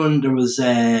were doing. There was,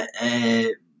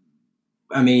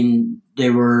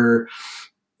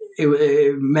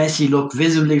 Messi looked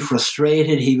visibly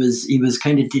frustrated. He was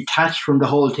kind of detached from the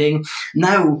whole thing.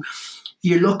 Now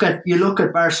you look at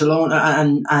Barcelona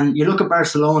and you look at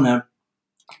Barcelona,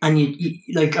 and you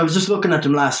like, I was just looking at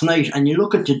them last night, and you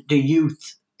look at the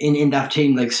youth in that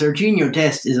team. Like, Serginho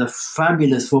Dest is a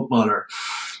fabulous footballer.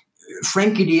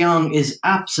 Frenkie de Jong is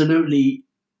absolutely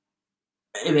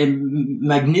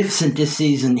magnificent this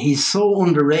season. He's so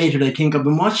underrated, I think. I've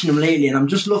been watching him lately, and I'm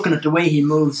just looking at the way he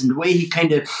moves and the way he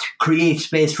kind of creates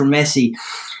space for Messi.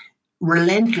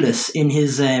 Relentless in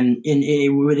his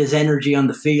with his energy on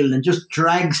the field, and just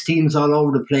drags teams all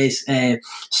over the place.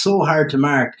 So hard to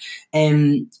mark.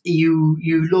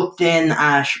 You look then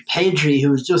at Pedri,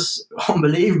 who's just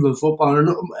unbelievable footballer,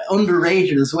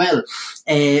 underrated as well.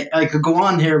 I could go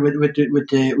on here with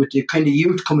the kind of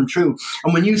youth coming through,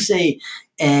 and when you say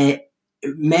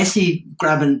Messi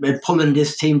pulling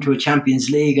this team to a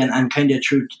Champions League and kind of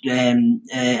through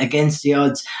against the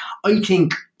odds, I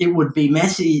think it would be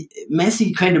Messi.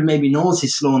 Messi kind of maybe knows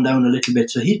he's slowing down a little bit,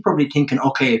 so he's probably thinking,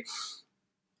 okay,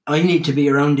 I need to be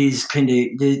around these kind of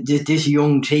this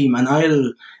young team, and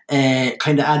I'll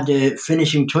kind of add the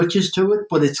finishing touches to it.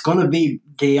 But it's going to be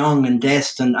De Jong and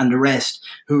Dest and the rest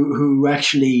who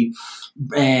actually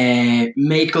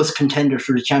make us contenders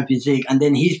for the Champions League. And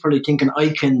then he's probably thinking, I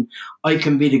can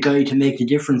be the guy to make the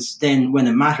difference then when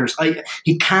it matters. Lionel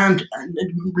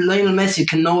Messi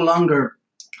can no longer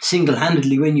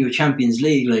single-handedly win you a Champions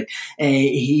League. Like,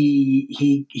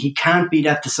 he can't be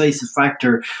that decisive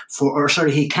factor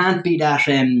he can't be that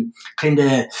kind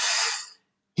of.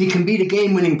 He can be the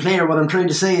game-winning player. What I'm trying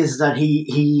to say is that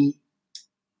he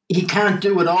he can't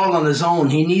do it all on his own.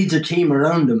 He needs a team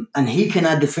around him, and he can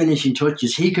add the finishing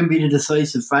touches. He can be the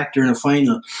decisive factor in a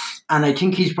final. And I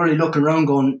think he's probably looking around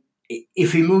going,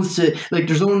 if he moves to, like,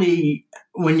 there's only,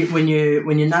 when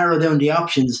you narrow down the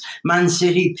options, Man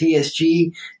City,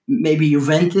 PSG, maybe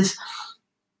Juventus.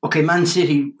 Okay, Man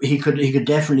City, he could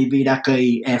definitely be that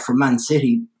guy for Man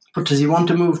City. But does he want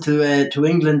to move to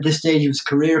England this stage of his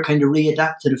career, kind of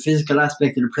readapt to the physical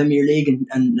aspect of the Premier League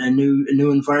and a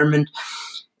new environment?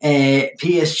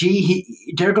 PSG,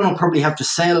 they're going to probably have to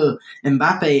sell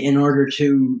Mbappe in order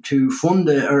to fund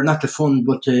or not to fund,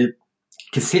 but to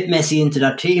fit Messi into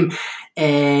that team.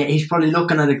 He's probably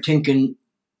looking at it thinking,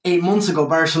 8 months ago,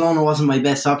 Barcelona wasn't my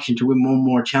best option to win one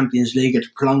more Champions League or to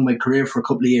prolong my career for a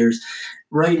couple of years.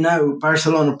 Right now,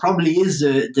 Barcelona probably is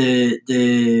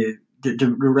the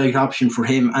right option for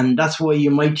him, and that's why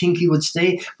you might think he would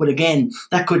stay. But again,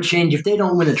 that could change if they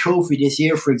don't win a trophy this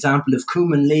year. For example, if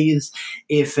Koeman leaves,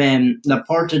 if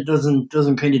Laporta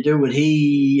doesn't kind of do what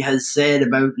he has said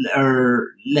about or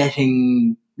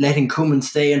letting Koeman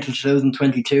stay until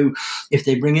 2022, if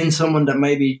they bring in someone that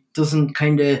maybe doesn't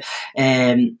kind of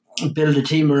build a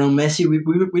team around Messi,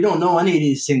 we don't know any of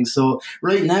these things. So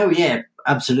right now, yeah,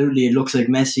 absolutely, it looks like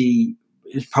Messi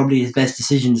is probably his best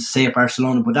decision to stay at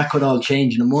Barcelona, but that could all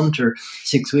change in a month or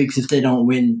 6 weeks if they don't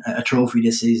win a trophy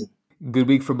this season. Good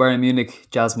week for Bayern Munich,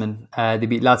 Jasmine. They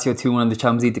beat Lazio 2-1 in the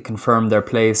Champions League to confirm their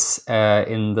place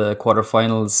in the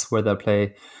quarterfinals, where they'll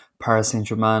play Paris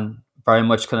Saint-Germain. Very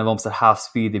much kind of almost at half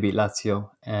speed, they beat Lazio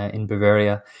in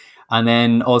Bavaria. And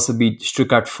then also beat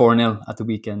Stuttgart 4-0 at the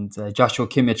weekend. Joshua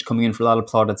Kimmich coming in for a lot of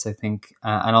plaudits, I think.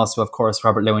 And also, of course,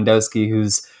 Robert Lewandowski,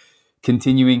 who's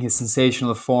continuing his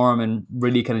sensational form and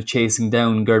really kind of chasing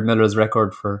down Gerd Müller's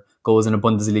record for goals in a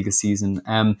Bundesliga season.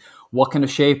 What kind of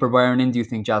shape are Bayern in, do you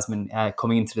think, Jasmine,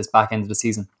 coming into this back end of the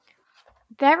season?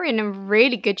 They're in a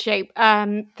really good shape.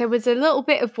 There was a little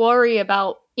bit of worry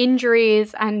about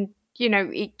injuries, and, you know,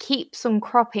 it keeps on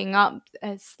cropping up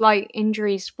as slight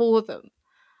injuries for them.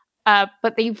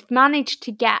 But they've managed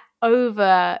to get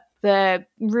over the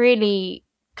really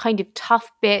kind of tough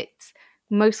bits,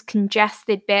 most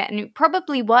congested bit, and it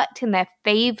probably worked in their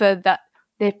favour that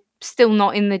they're still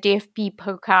not in the DFB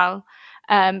Pokal,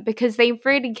 because they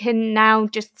really can now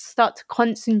just start to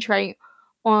concentrate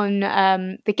on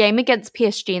the game against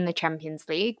PSG in the Champions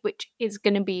League, which is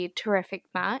going to be a terrific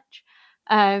match.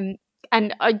 And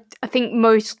I think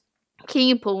most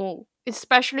people,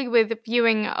 especially with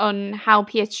viewing on how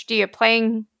PSG are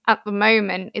playing at the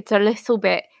moment, it's a little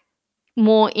bit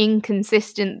more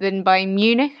inconsistent than Bayern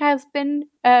Munich has been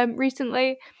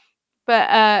recently.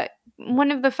 But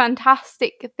one of the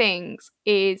fantastic things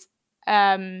is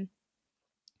Bayern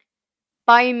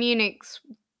Munich's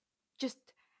just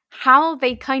how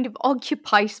they kind of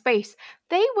occupy space.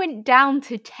 They went down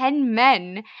to 10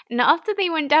 men, and after they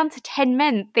went down to 10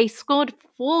 men, they scored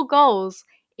 4 goals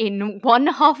in one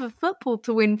half of football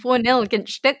to win 4-0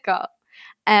 against Stuttgart.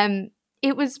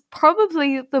 It was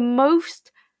probably the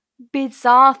most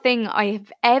bizarre thing I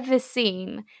have ever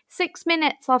seen. 6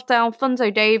 minutes after Alphonso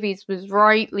Davies was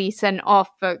rightly sent off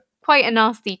for quite a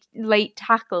nasty late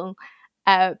tackle,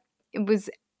 it was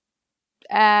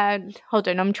hold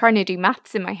on, I'm trying to do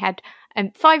maths in my head.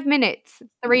 5 minutes,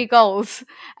 3 goals.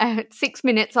 6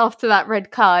 minutes after that red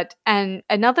card, and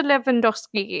another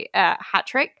Lewandowski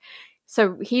hat-trick.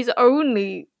 So he's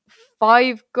only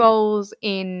 5 goals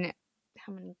in,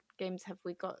 how many games have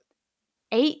we got?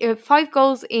 5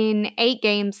 goals in 8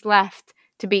 games left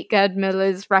to beat Gerd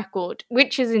Müller's record,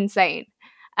 which is insane.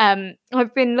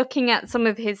 I've been looking at some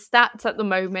of his stats at the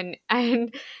moment,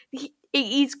 and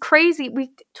he's crazy.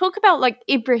 We talk about like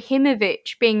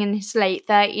Ibrahimovic being in his late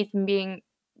 30s and being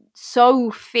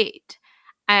so fit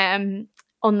on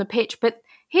the pitch, but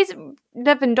here's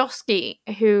Lewandowski,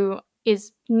 who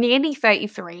is nearly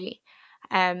 33,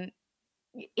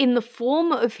 in the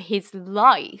form of his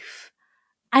life,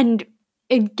 and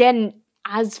again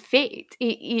as fit.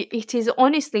 It is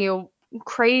honestly a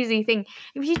crazy thing.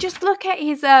 If you just look at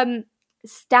his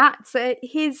stats,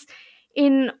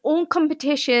 in all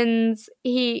competitions,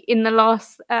 in the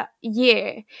last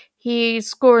year, he's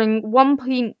scoring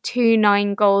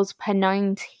 1.29 goals per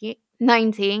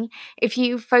 90. If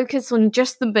you focus on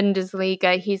just the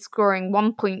Bundesliga, he's scoring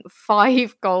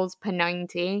 1.5 goals per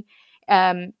 90.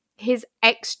 His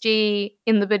XG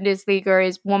in the Bundesliga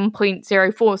is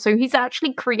 1.04, so he's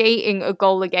actually creating a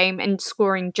goal a game and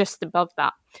scoring just above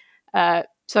that.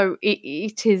 So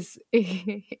it is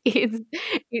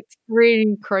it's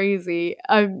really crazy.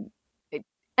 And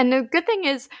the good thing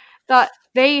is that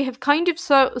they have kind of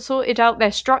sorted out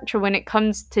their structure when it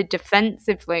comes to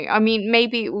defensively. I mean,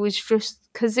 maybe it was just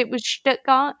because it was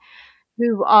Stuttgart,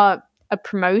 who are a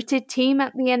promoted team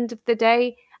at the end of the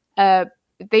day.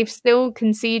 They've still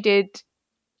conceded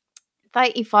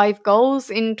 35 goals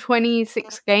in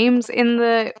 26 games in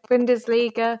the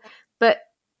Bundesliga. But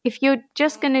if you're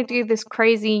just going to do this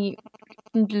crazy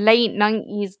late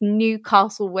 90s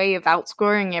Newcastle way of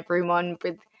outscoring everyone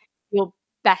with your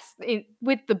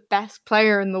with the best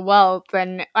player in the world,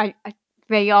 then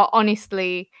they are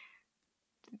honestly,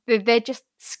 they're just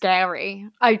scary.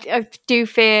 I do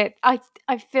fear. I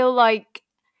feel like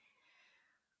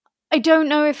I don't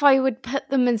know if I would put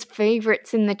them as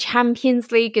favourites in the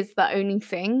Champions League is the only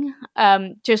thing.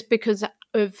 Just because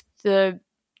of the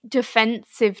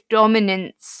defensive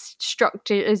dominance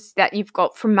structures that you've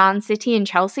got from Man City and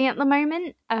Chelsea at the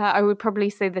moment. I would probably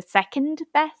say the second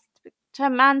best to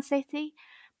Man City.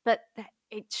 But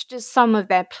it's just some of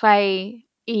their play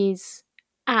is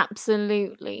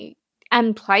absolutely...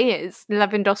 And players,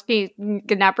 Lewandowski,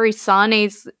 Gnabry,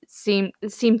 Sané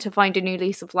seem to find a new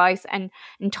lease of life, and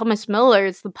Thomas Müller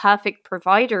is the perfect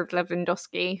provider of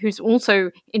Lewandowski, who's also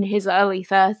in his early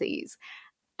 30s.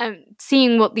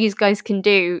 Seeing what these guys can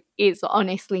do is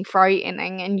honestly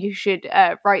frightening, and you should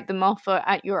write them off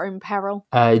at your own peril.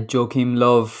 Joachim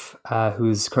Löw,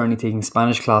 who's currently taking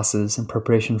Spanish classes in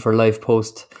preparation for life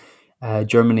post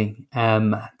Germany,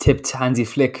 tipped Hansi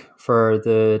Flick for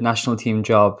the national team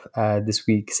job this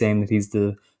week, saying that he's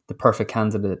the perfect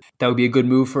candidate. That would be a good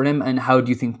move for him. And how do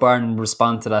you think Bayern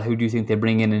respond to that? Who do you think they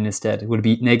bring in his stead? Would it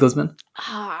be Nagelsmann?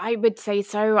 I would say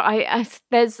so.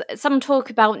 There's some talk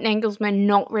about Nagelsmann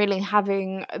not really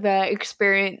having the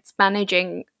experience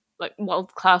managing like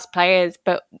world-class players,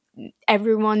 but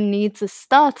everyone needs a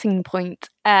starting point.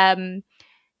 And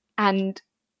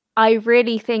I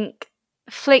really think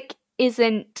Flick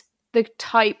isn't the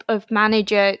type of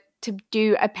manager to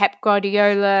do a Pep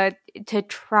Guardiola, to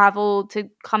travel, to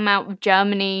come out of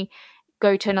Germany,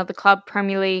 go to another club,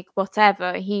 Premier League,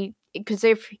 whatever. Because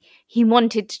if he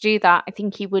wanted to do that, I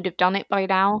think he would have done it by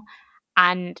now.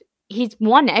 And he's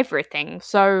won everything.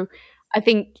 So I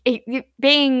think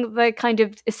being the kind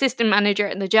of assistant manager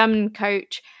and the German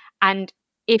coach, and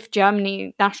if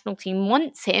Germany national team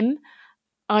wants him,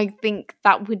 I think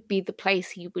that would be the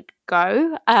place he would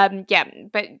go.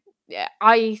 But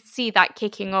I see that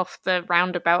kicking off the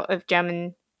roundabout of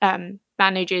German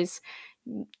managers.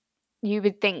 You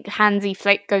would think Hansi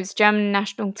Flick goes German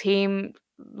national team,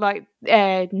 like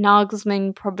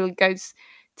Nagelsmann probably goes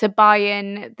to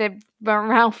Bayern.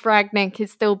 Ralf Rangnick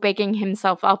is still bigging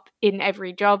himself up in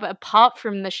every job, apart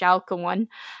from the Schalke one,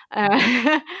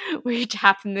 which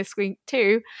happened this week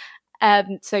too.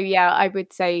 So yeah, I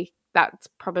would say that's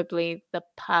probably the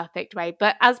perfect way.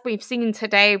 But as we've seen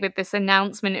today with this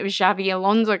announcement of Xabi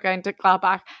Alonso going to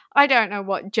Gladbach, I don't know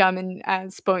what German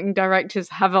sporting directors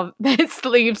have on their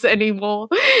sleeves anymore.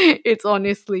 It's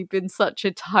honestly been such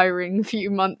a tiring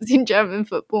few months in German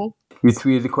football. You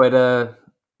tweeted quite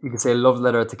you could say, a love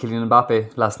letter to Kylian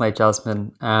Mbappe last night,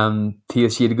 Jasmine.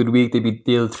 PSG had a good week. They beat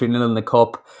Lille 3-0 in the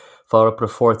Cup, followed up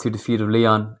with a 4-2 defeat of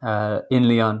Lyon in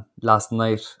Lyon last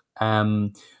night.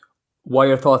 What are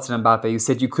your thoughts on Mbappe? You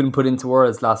said you couldn't put into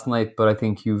words last night, but I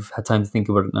think you've had time to think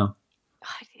about it now.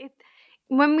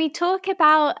 When we talk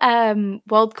about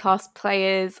world-class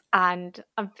players, and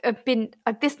I've been,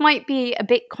 this might be a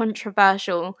bit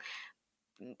controversial,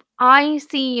 I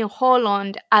see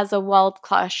Haaland as a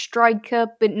world-class striker,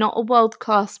 but not a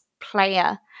world-class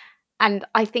player. And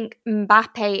I think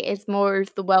Mbappe is more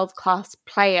of the world-class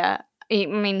player. I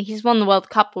mean, he's won the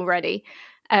World Cup already.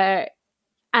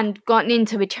 And gotten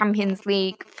into a Champions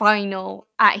League final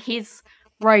at his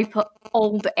ripe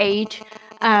old age,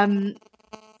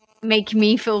 making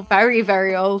me feel very,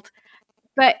 very old.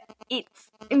 But it's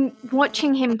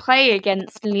watching him play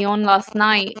against Lyon last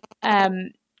night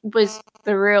was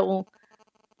the real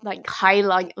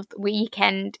highlight of the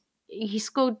weekend. He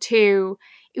scored 2.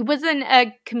 It wasn't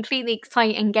a completely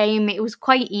exciting game. It was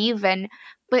quite even.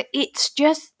 But it's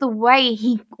just the way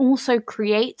he also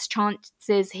creates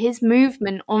chances, his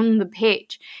movement on the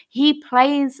pitch. He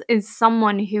plays as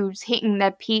someone who's hitting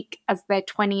their peak as they're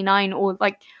 29, or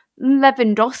like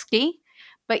Lewandowski,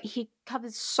 but he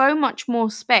covers so much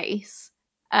more space,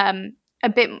 a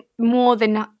bit more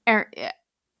than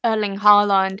Erling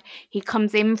Haaland. He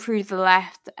comes in through the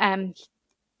left.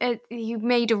 He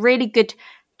made a really good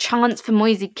chance for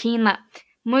Moise Kean. That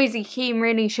Moise Kean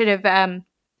really should have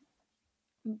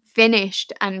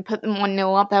finished and put them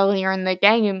 1-0 up earlier in the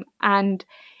game. And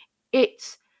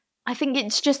I think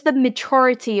it's just the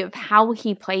maturity of how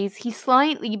he plays. He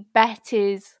slightly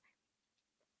betters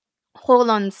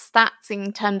Haaland's stats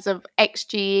in terms of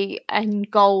XG and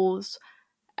goals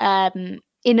in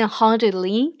a harder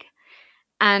league.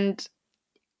 And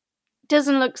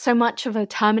doesn't look so much of a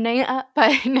Terminator,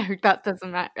 but no, that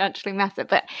doesn't actually matter.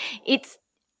 But it's,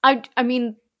 I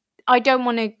mean, I don't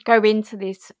want to go into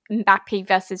this Mbappe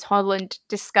versus Haaland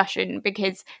discussion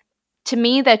because to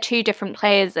me they're two different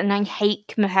players, and I hate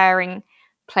comparing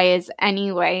players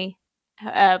anyway.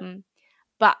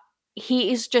 But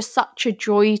he is just such a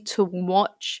joy to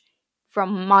watch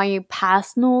from my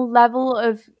personal level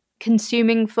of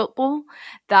consuming football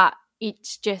that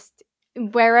it's just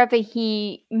wherever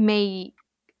he may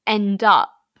end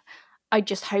up, I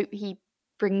just hope he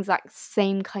brings that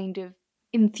same kind of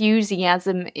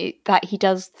enthusiasm that he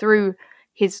does through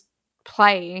his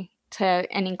play to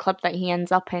any club that he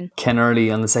ends up in. Ken Early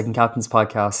on the Second Captains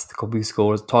podcast a couple weeks ago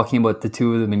was talking about the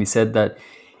two of them, and he said that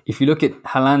if you look at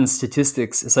Haaland's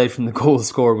statistics, aside from the goal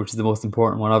score, which is the most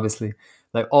important one, obviously,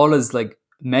 like all his like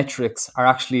metrics are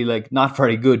actually like not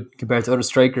very good compared to other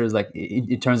strikers, like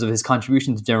in terms of his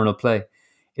contribution to general play.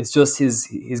 It's just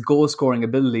his goal scoring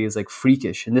ability is like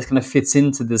freakish, and this kind of fits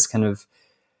into this kind of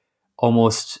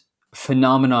almost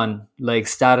phenomenon like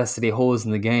status that he holds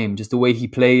in the game. Just the way he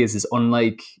plays is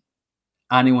unlike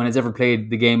anyone has ever played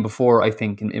the game before, I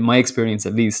think, in my experience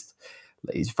at least.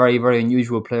 He's a very, very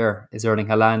unusual player, is Erling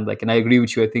Haaland. Like, and I agree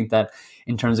with you. I think that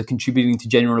in terms of contributing to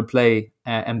general play,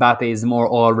 Mbappe is the more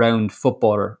all-round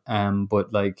footballer.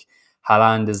 But like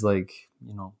Haaland is like,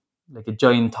 you know, like a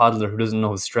giant toddler who doesn't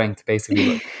know his strength,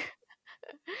 basically. Like.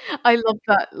 I love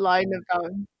that line about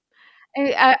him.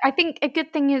 I think a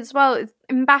good thing as well is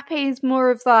Mbappe is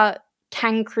more of that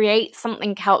can create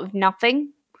something out of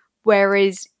nothing,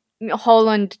 whereas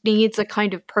Haaland needs a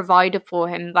kind of provider for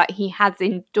him that he has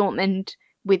in Dortmund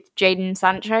with Jadon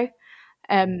Sancho.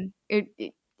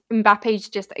 Mbappe's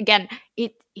just, again,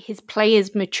 his play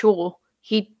is mature.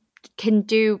 He can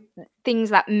do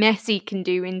things that Messi can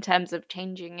do in terms of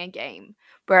changing a game,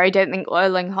 where I don't think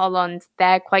Erling Haaland's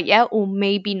there quite yet, or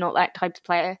maybe not that type of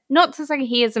player. Not to say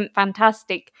he isn't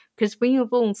fantastic, because we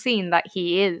have all seen that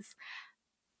he is,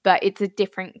 but it's a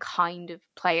different kind of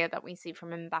player that we see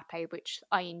from Mbappe, which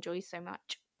I enjoy so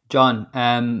much. John,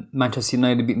 Manchester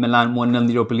United beat Milan 1-0 in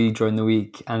the Europa League during the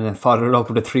week, and then followed it up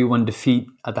with a 3-1 defeat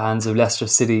at the hands of Leicester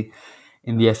City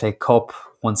in the FA Cup.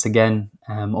 Once again,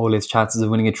 Ole's chances of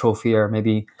winning a trophy are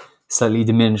maybe slightly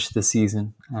diminished this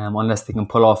season, unless they can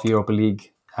pull off a Europa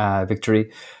League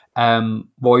victory. What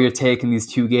were your take in these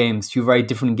two games? Two very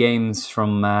different games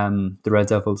from the Red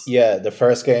Devils. Yeah, the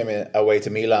first game away to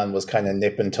Milan was kind of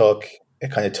nip and tuck.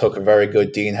 It kind of took a very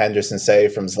good Dean Henderson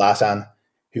save from Zlatan,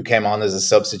 who came on as a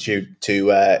substitute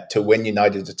to win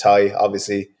United to tie.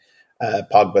 Obviously,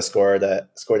 Pogba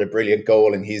scored a brilliant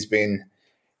goal, and he's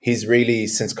really,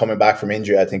 since coming back from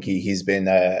injury, I think he's been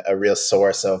a real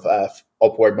source of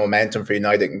upward momentum for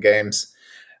United in games.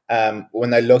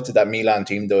 When I looked at that Milan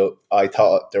team, though, I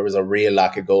thought there was a real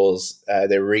lack of goals.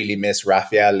 They really missed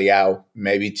Rafael Leao,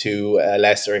 maybe to a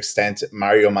lesser extent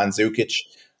Mario Mandzukic,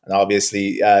 and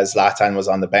obviously Zlatan was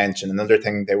on the bench. And another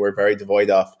thing they were very devoid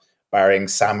of, barring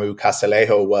Samu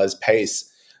Castillejo, was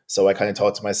pace. So I kind of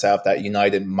thought to myself that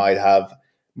United might have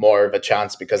more of a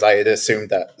chance, because I had assumed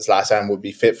that Zlatan would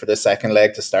be fit for the second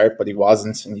leg to start, but he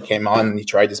wasn't, and he came on and he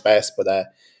tried his best, but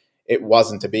it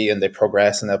wasn't to be, and they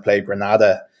progressed and they played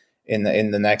Granada in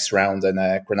the next round,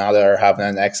 and Granada are having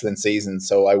an excellent season.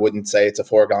 So I wouldn't say it's a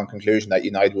foregone conclusion that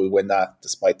United will win that,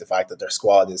 despite the fact that their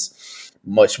squad is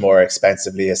much more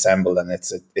expensively assembled, and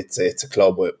it's a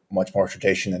club with much more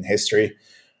tradition and history.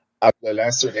 After the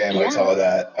Leicester game,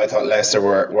 I thought Leicester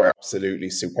were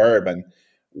absolutely superb, and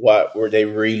where they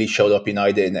really showed up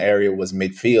United in the area was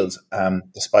midfield,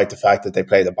 despite the fact that they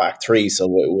played a back three. So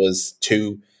it was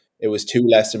two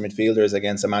Leicester midfielders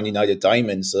against a Man United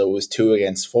diamond, so it was 2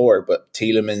 against 4. But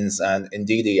Tielemans and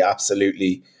Ndidi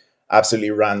absolutely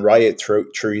ran riot through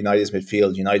United's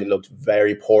midfield. United looked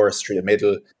very porous through the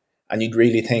middle, and you'd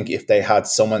really think if they had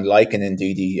someone like an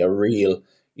Ndidi, a real,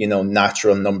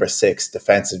 natural number 6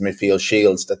 defensive midfield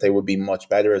shields, that they would be much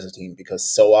better as a team, because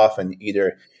so often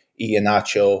either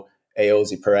Iheanacho,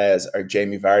 Ayoze Perez or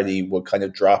Jamie Vardy would kind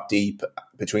of drop deep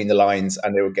between the lines,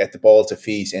 and they would get the ball to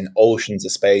feet in oceans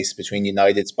of space between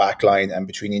United's backline and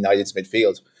between United's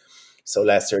midfield. So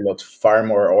Leicester looked far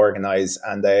more organised,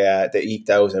 and they eked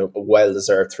out a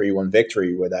well-deserved 3-1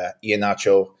 victory with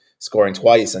Iheanacho scoring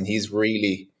twice, and he's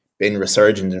really been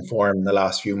resurgent in form in the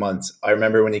last few months. I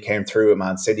remember when he came through at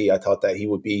Man City, I thought that he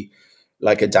would be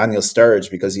like a Daniel Sturridge,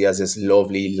 because he has this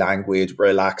lovely, languid,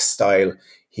 relaxed style.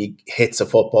 He hits a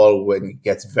football when he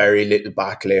gets very little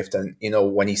backlift, and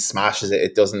when he smashes it,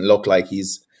 it doesn't look like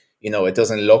he's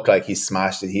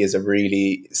smashed it. He has a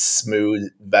really smooth,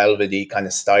 velvety kind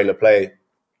of style of play.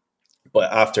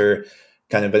 But after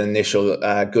kind of an initial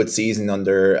good season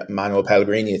under Manuel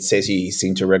Pellegrini at City, he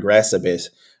seemed to regress a bit.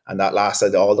 And that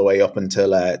lasted all the way up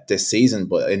until this season.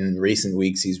 But in recent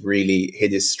weeks, he's really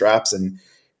hit his straps and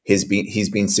he's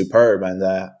been superb. And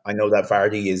I know that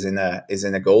Vardy is in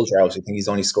a goal drought. I think he's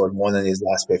only scored one in his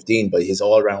last 15, but his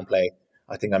all round play,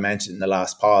 I think I mentioned in the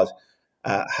last pod,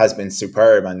 has been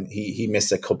superb. And he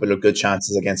missed a couple of good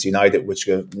chances against United, which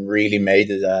really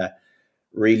made it a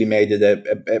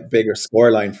bigger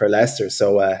scoreline for Leicester.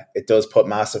 So it does put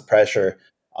massive pressure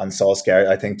on Solskjaer,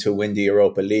 I think, to win the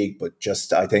Europa League. But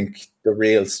just, I think the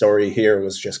real story here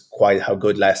was just quite how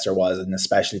good Leicester was, and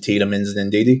especially Tielemans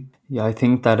and Ndidi. Yeah, I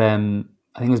think that I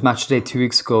think it was match day 2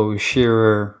 weeks ago.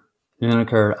 Shearer,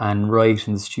 Lineker, and Wright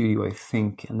in the studio, I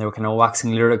think, and they were kind of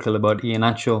waxing lyrical about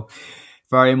Iheanacho.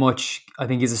 Very much, I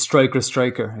think he's a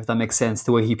striker, if that makes sense,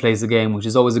 the way he plays the game, which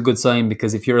is always a good sign,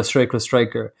 because if you're a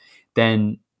striker,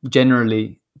 then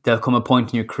generally there'll come a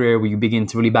point in your career where you begin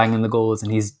to really bang in the goals,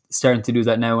 and he's starting to do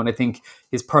that now. And I think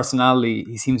his personality,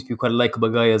 he seems to be quite a likeable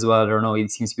guy as well. I don't know, he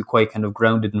seems to be quite kind of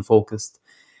grounded and focused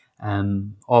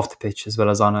off the pitch as well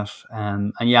as on it.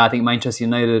 And yeah, I think Manchester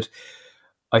United,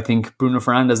 I think Bruno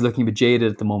Fernandes is looking a bit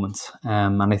jaded at the moment.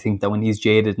 And I think that when he's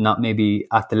jaded, not maybe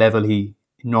at the level he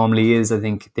normally is, I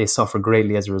think they suffer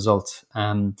greatly as a result.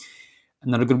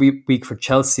 Another good week for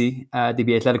Chelsea. They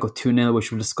beat Atletico 2-0,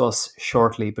 which we'll discuss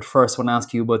shortly. But first, I want to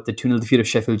ask you about the 2-0 defeat of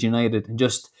Sheffield United. And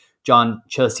just, John,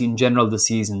 Chelsea in general this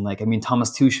season. Thomas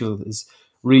Tuchel is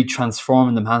really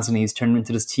transforming them, hasn't he? He's turned them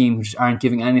into this team which aren't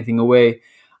giving anything away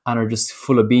and are just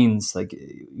full of beans. What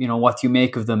do you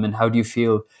make of them, and how do you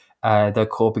feel they'll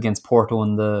cope against Porto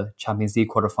in the Champions League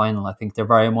quarter-final? I think they're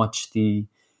very much the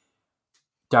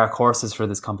dark horses for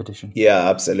this competition. Yeah,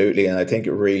 absolutely. And I think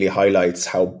it really highlights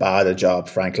how bad a job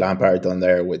Frank Lampard done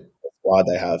there with the squad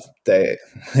they have.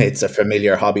 It's a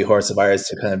familiar hobby horse of ours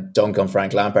to kind of dunk on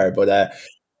Frank Lampard, but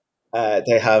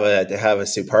they have a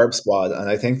superb squad. And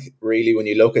I think really when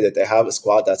you look at it, they have a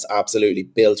squad that's absolutely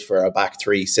built for a back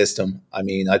three system. I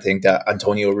mean, I think that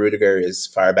Antonio Rudiger is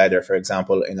far better, for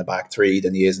example, in a back three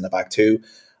than he is in a back two.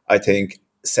 I think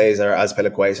Cesar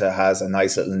Azpilicueta has a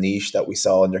nice little niche that we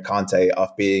saw under Conte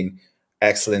of being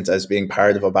excellent as being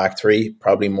part of a back three,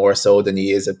 probably more so than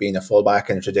he is at being a fullback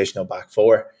in a traditional back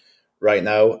four right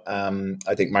now.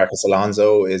 I think Marcos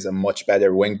Alonso is a much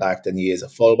better wing back than he is a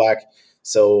fullback.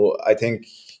 So I think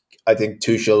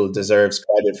Tuchel deserves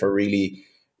credit for really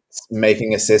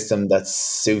making a system that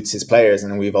suits his players.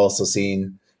 And we've also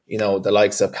seen, the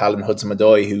likes of Callum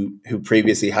Hudson-Odoi, who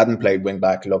previously hadn't played wing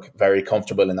back, look very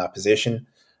comfortable in that position.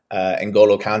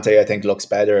 N'Golo Kante, I think, looks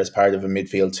better as part of a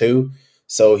midfield too.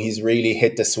 So he's really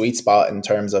hit the sweet spot in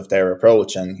terms of their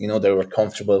approach. And, they were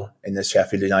comfortable in this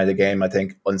Sheffield United game, I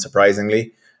think,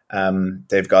 unsurprisingly.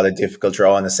 They've got a difficult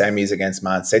draw in the semis against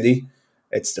Man City.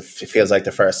 It feels like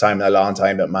the first time in a long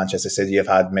time that Manchester City have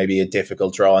had maybe a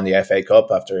difficult draw in the FA Cup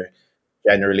after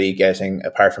generally getting,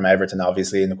 apart from Everton,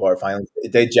 obviously, in the quarterfinals.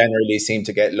 They generally seem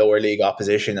to get lower league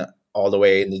opposition all the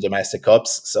way in the domestic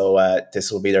cups. So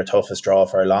this will be their toughest draw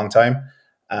for a long time.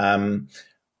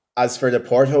 As for the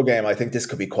Porto game, I think this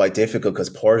could be quite difficult because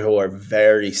Porto are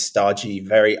very stodgy,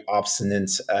 very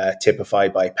obstinate,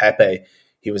 typified by Pepe.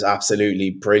 He was absolutely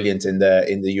brilliant in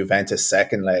the Juventus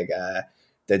second leg.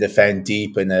 They defend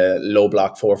deep in a low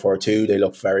block 4-4-2. They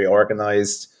look very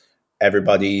organised.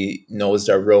 Everybody knows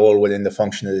their role within the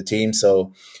function of the team.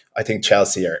 So I think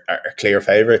Chelsea are clear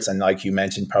favourites, and like you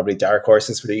mentioned, probably dark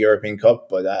horses for the European Cup.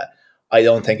 But I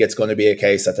don't think it's going to be a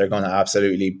case that they're going to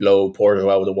absolutely blow Porto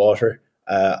out of the water.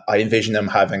 I envision them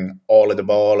having all of the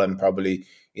ball and probably,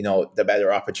 the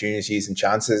better opportunities and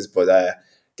chances. But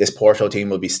this Porto team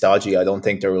will be stodgy. I don't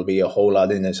think there will be a whole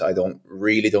lot in it. I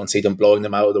don't see them blowing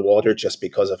them out of the water just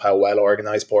because of how well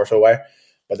organised Porto are.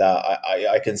 But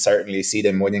I can certainly see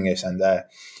them winning it. And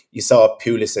you saw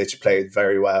Pulisic played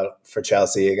very well for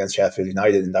Chelsea against Sheffield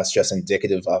United, and that's just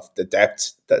indicative of the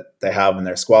depth that they have in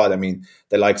their squad. I mean,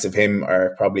 the likes of him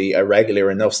are probably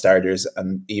irregular enough starters,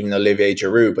 and even Olivier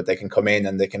Giroud, but they can come in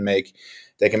and they can make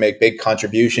big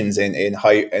contributions in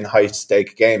high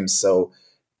stake games. So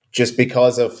just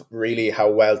because of really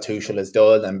how well Tuchel has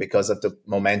done, and because of the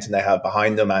momentum they have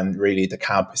behind them, and really the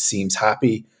camp seems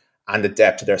happy, and the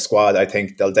depth of their squad, I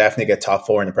think they'll definitely get top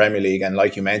four in the Premier League. And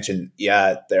like you mentioned,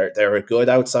 yeah, they're a good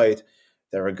outside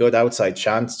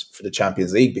chance for the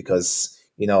Champions League, because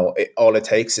all it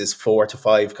takes is 4 to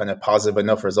 5 kind of positive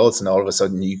enough results, and all of a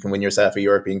sudden you can win yourself a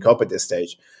European Cup at this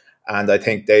stage. And I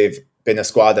think they've been a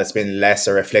squad that's been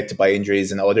lesser afflicted by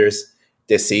injuries than others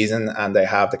this season, and they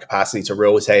have the capacity to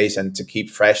rotate and to keep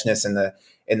freshness in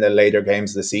in the later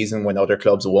games of the season when other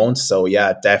clubs won't. So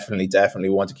yeah, definitely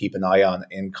want to keep an eye on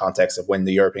in context of winning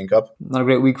the European Cup. Not a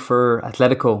great week for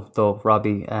Atletico though,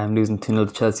 Robbie, losing 2-0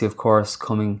 to Chelsea, of course,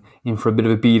 coming in for a bit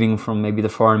of a beating from maybe the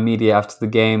foreign media after the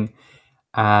game.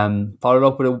 Followed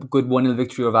up with a good 1-0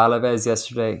 victory of Alaves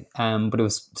yesterday, but it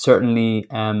was certainly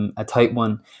a tight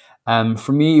one.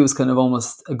 For me, it was kind of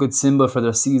almost a good symbol for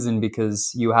their season,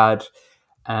 because you had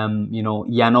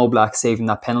Jan Oblak saving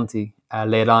that penalty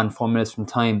late on 4 minutes from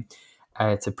time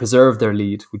to preserve their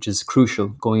lead, which is crucial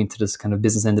going into this kind of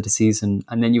business end of the season.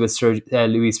 And then you had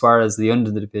Luis Suarez, the end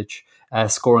of the pitch,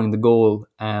 scoring the goal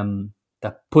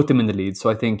that put them in the lead. So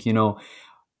I think,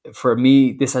 for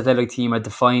me, this Athletic team are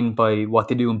defined by what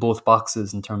they do in both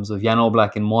boxes, in terms of Jan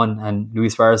Oblak in one and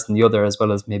Luis Suarez in the other, as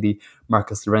well as maybe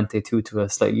Marcos Llorente too, to a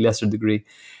slightly lesser degree.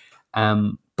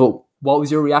 But what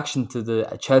was your reaction to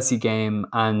the Chelsea game,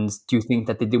 and do you think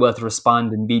that they did well to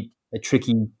respond and beat a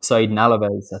tricky side in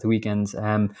Alaves at the weekend?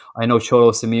 I know Cholo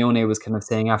Simeone was kind of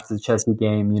saying after the Chelsea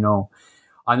game,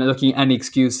 I'm not looking at any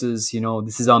excuses.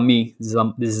 This is on me.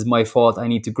 This is my fault. I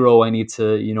need to grow. I need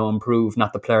to, improve.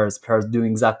 Not the players. The players are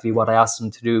doing exactly what I asked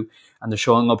them to do, and they're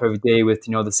showing up every day with,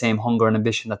 the same hunger and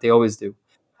ambition that they always do.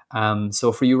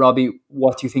 So for you, Robbie,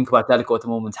 what do you think about Atletico at the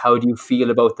moment? How do you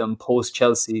feel about them post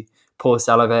Chelsea, post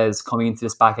Alaves, coming into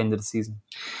this back end of the season?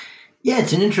 Yeah,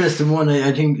 it's an interesting one.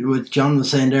 I think what John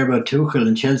was saying there about Tuchel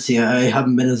and Chelsea, I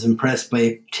haven't been as impressed by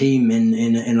a team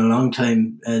in a long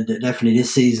time, definitely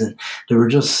this season.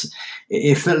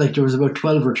 It felt like there was about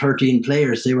 12 or 13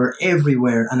 players. They were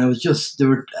everywhere, and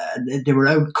they were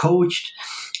out-coached.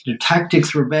 Their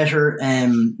tactics were better,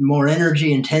 more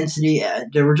energy, intensity.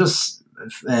 They were just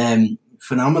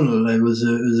phenomenal. It was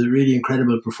a really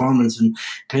incredible performance, and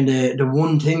kind of the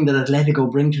one thing that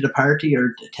Atletico bring to the party,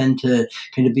 or tend to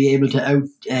kind of be able to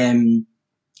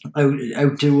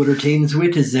outdo other teams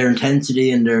with, is their intensity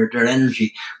and their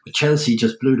energy. But Chelsea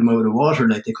just blew them out of the water.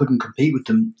 Like, they couldn't compete with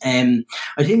them. I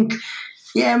think,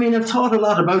 I've thought a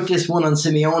lot about this one on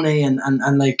Simeone,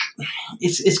 and like,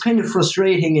 it's kind of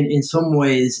frustrating in some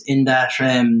ways, in that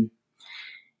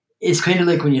it's kind of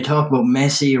like when you talk about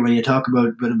Messi, or when you talk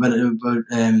about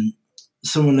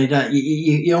someone like that,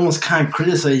 you almost can't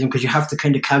criticize him, because you have to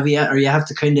kind of caveat, or you have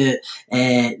to kind of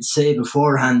say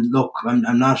beforehand, look,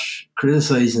 I'm not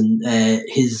criticizing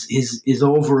his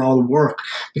overall work,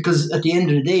 because at the end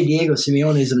of the day, Diego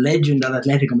Simeone is a legend at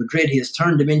Atletico Madrid. He has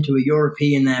turned them into a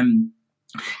European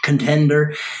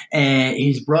contender.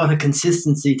 He's brought a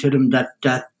consistency to them that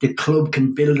the club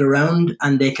can build around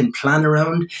and they can plan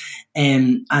around,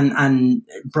 and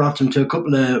brought them to a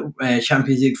couple of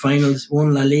Champions League finals,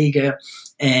 won La Liga,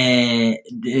 and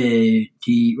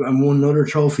won other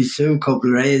trophies too, Copa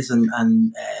del Rey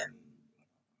and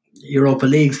Europa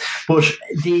Leagues. But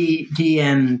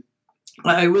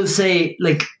I will say,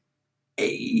 like,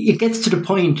 it gets to the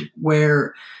point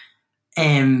where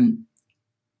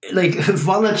like,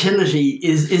 volatility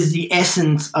is the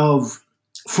essence of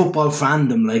football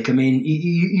fandom. Like, I mean,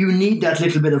 you need that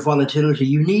little bit of volatility.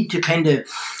 You need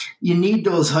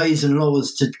those highs and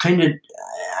lows to kind of,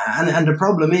 and the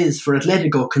problem is, for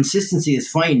Atletico, consistency is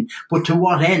fine, but to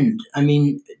what end? I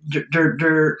mean,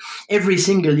 they're every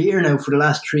single year now for the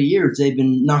last 3 years, they've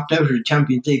been knocked out of the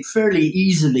Champions League fairly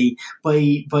easily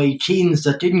by teams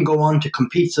that didn't go on to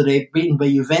compete. So they've beaten by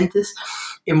Juventus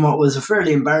in what was a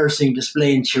fairly embarrassing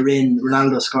display in Turin,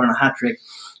 Ronaldo scoring a hat-trick.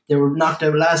 They were knocked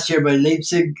out last year by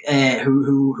Leipzig,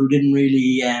 who didn't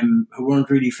really, who weren't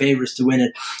really favourites to win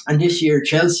it. And this year,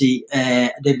 Chelsea,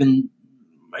 they've been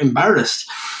embarrassed.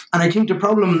 And I think the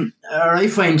problem, or I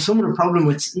find some of the problem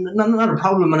with, not a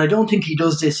problem, and I don't think he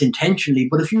does this intentionally,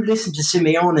 but if you listen to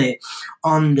Simeone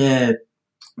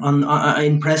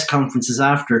in press conferences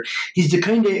after, he's the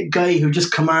kind of guy who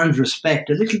just commands respect,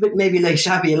 a little bit maybe like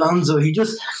Xabi Alonso.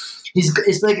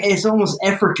 It's almost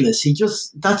effortless.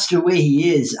 That's the way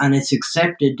he is, and it's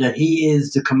accepted that he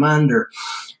is the commander.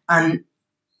 And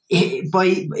it's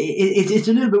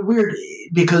a little bit weird,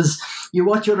 because you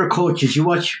watch other coaches, you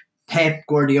watch Pep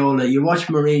Guardiola, you watch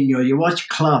Mourinho, you watch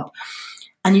Klopp,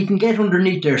 and you can get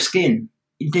underneath their skin.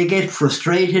 They get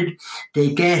frustrated.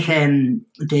 They get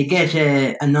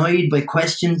annoyed by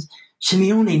questions.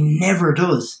 Simeone never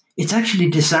does. It's actually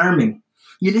disarming.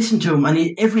 You listen to him,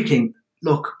 and everything.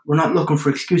 Look, we're not looking for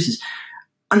excuses,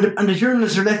 and the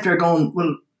journalists are left there going,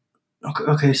 well,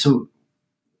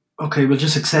 okay, we'll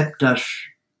just accept that.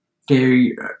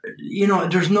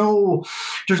 There's no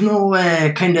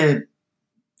kind of,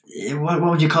 what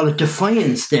would you call it,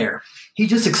 defiance there. He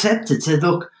just accepts it, said,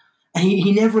 look, and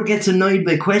he never gets annoyed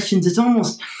by questions. It's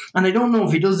almost, and I don't know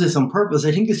if he does this on purpose,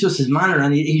 I think it's just his manner,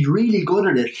 and he's really good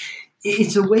at it.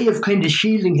 It's a way of kind of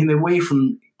shielding him away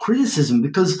from criticism,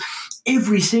 because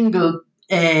every single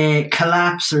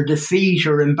collapse or defeat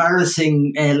or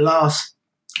embarrassing loss,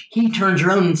 he turns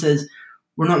around and says,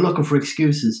 we're not looking for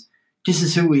excuses. This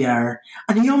is who we are.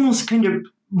 And he almost kind of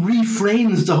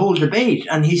reframes the whole debate.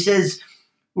 And he says,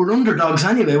 we're underdogs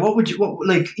anyway.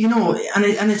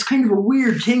 And it's kind of a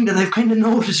weird thing that I've kind of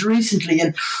noticed recently.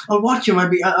 And I'll watch him.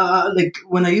 Like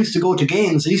when I used to go to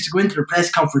games, I used to go into the press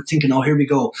conference thinking, oh, here we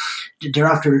go. They're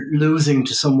after losing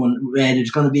to someone. There's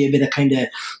going to be a bit of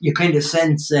you kind of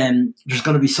sense there's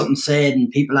going to be something said and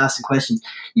people asking questions.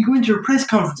 You go into a press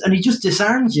conference and he just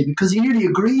disarms you because he nearly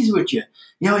agrees with you.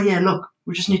 Yeah, look,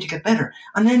 we just need to get better.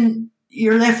 And then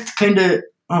you're left kind of,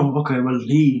 oh, okay, well,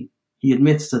 he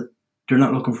admits that they're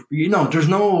not looking for, there's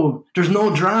no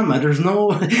drama,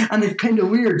 and it's kind of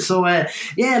weird. So, like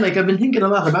I've been thinking a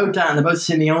lot about that and about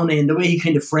Simeone and the way he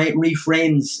kind of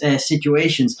reframes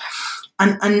situations.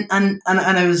 And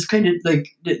I was kind of like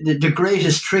the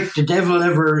greatest trick the devil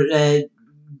ever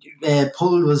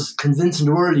pulled was convincing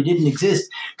the world he didn't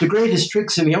exist. The greatest trick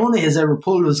Simeone has ever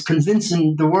pulled was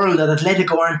convincing the world that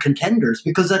Atletico aren't contenders,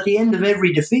 because at the end of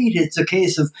every defeat, it's a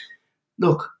case of,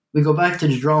 look, we go back to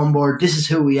the drawing board. This is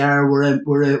who we are.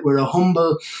 We're a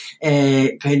humble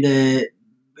kind of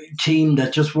team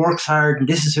that just works hard, and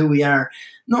this is who we are.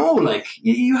 No, like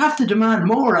you have to demand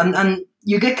more, and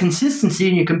you get consistency,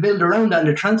 and you can build around that in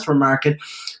the transfer market.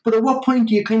 But at what point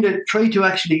do you kind of try to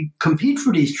actually compete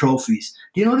for these trophies?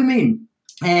 Do you know what I mean?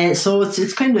 So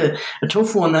it's kind of a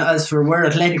tough one as for where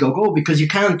Atletico go, because you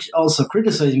can't also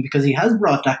criticise him because he has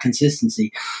brought that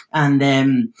consistency.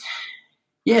 And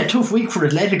tough week for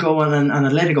Atletico and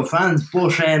Atletico fans,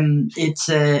 but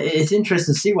it's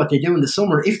interesting to see what they do in the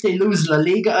summer. If they lose La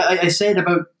Liga, I said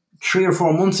about 3 or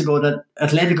 4 months ago that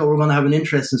Atletico were going to have an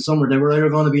interest in summer. They were either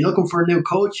going to be looking for a new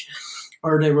coach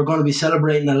or they were going to be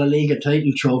celebrating a La Liga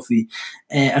title trophy,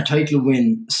 a title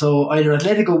win. So either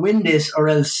Atletico win this or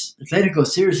else Atletico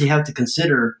seriously have to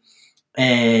consider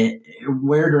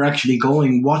where they're actually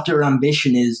going, what their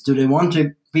ambition is. Do they want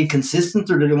to be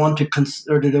consistent, or do they want to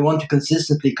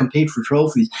consistently compete for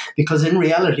trophies? Because in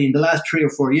reality, in the last 3 or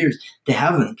 4 years, they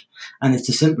haven't, and it's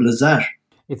as simple as that.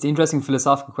 It's an interesting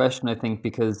philosophical question, I think,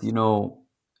 because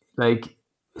like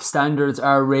standards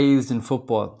are raised in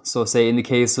football. So, say in the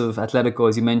case of Atletico,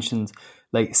 as you mentioned,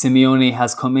 like Simeone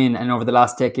has come in and over the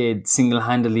last decade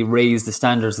single-handedly raised the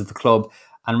standards of the club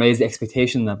and raised the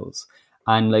expectation levels.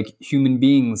 And like human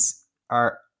beings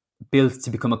are built to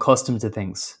become accustomed to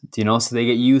things, so they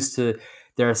get used to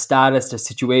their status, their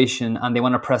situation, and they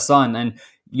want to press on. And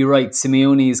you're right,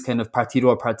 Simeone's kind of partido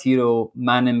a partido,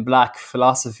 man in black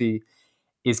philosophy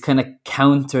is kind of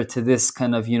counter to this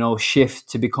kind of, shift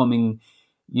to becoming,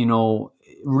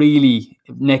 really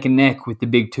neck and neck with the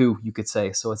big two, you could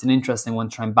say. So it's an interesting one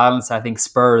to try and balance. I think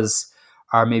Spurs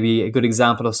are maybe a good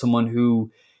example of someone who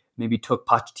maybe took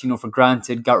Pochettino for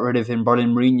granted, got rid of him, brought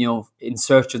in Mourinho in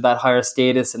search of that higher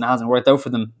status, and it hasn't worked out for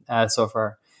them so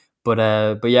far. But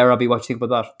yeah, Robbie, what do you think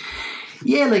about that?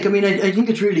 Yeah, like, I mean, I think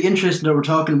it's really interesting that we're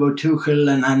talking about Tuchel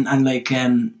and like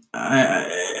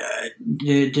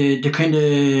the kind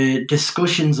of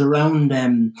discussions around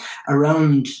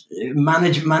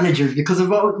managers, because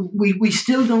of we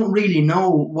still don't really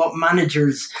know what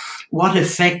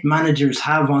effect managers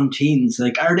have on teams.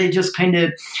 Like, are they just kind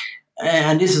of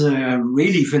and this is a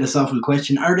really philosophical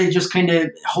question, are they just kind of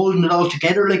holding it all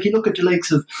together? Like, you look at the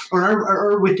likes of,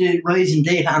 or with the rise in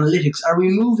data analytics, are we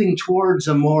moving towards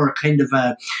a more kind of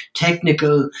a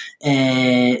technical,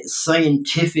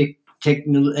 scientific,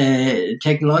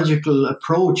 technological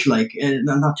approach? Like,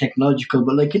 not technological,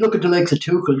 but like you look at the likes of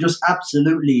Tuchel, just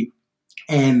absolutely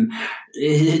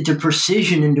the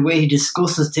precision in the way he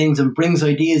discusses things and brings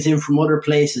ideas in from other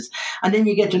places. And then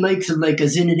you get the likes of like a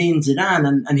Zinedine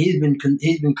Zidane, and he's been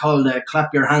called a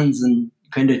clap your hands and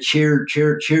kind of cheer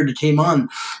the team on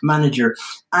manager.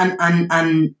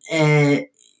 And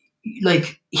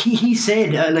like he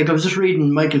said, like I was just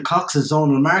reading Michael Cox's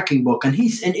zonal marking book, and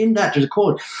he's in that there's a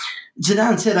quote.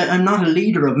 Zidane said, "I'm not a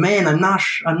leader of men. I'm never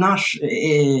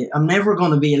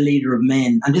going to be a leader of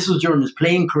men." And this was during his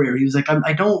playing career. He was like,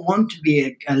 "I don't want to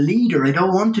be a leader. I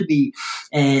don't want to be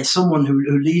someone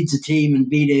who leads a team and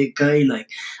be the guy." Like,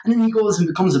 and then he goes and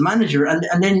becomes a manager.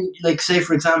 And then, like, say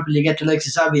for example, you get to like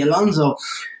Xabi Alonso,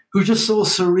 who's just so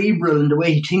cerebral in the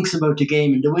way he thinks about the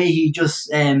game and the way he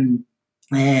just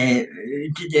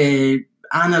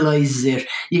analyzes it.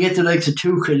 You get the likes of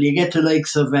Tuchel, you get the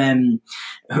likes of who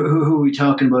are we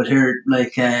talking about here?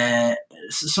 Like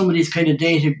some of these kind of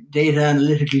data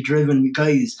analytically driven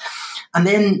guys, and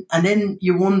then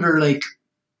you wonder like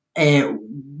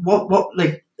what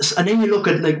like, and then you look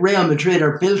at like Real Madrid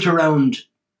are built around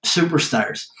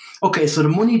superstars. okay, so the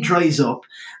money dries up,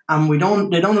 and they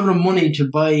don't have enough money to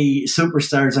buy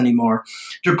superstars anymore.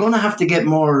 They're going to have to get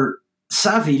more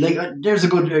savvy. Like, there's a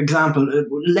good example,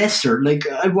 Leicester. Like,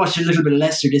 I watched a little bit of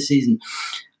Leicester this season,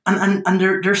 and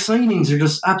their signings are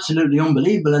just absolutely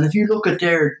unbelievable. And if you look at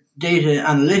their data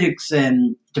analytics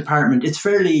department, it's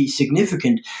fairly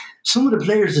significant. Some of the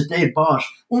players that they bought,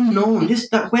 unknown.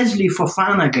 That Wesley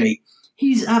Fofana guy,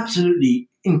 he's absolutely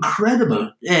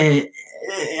incredible.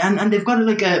 And they've got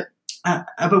like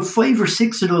about 5 or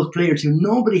 6 of those players who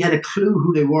nobody had a clue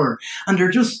who they were. And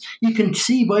they're just, you can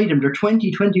see by them, they're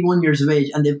 20, 21 years of age,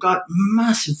 and they've got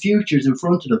massive futures in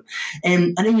front of them.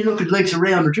 And then you look at the likes of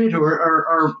Real Madrid,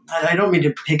 or I don't mean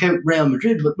to pick out Real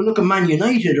Madrid, but look at Man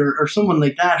United or someone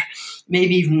like that,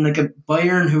 maybe even like a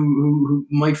Bayern who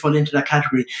might fall into that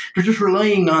category. They're just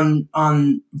relying on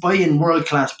buying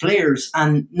world-class players.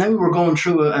 And now we're going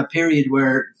through a period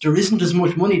where there isn't as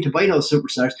much money to buy those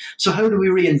superstars. So how do we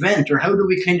reinvent? Or how do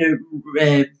we kind of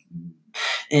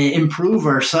improve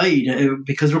our side?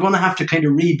 Because we're going to have to kind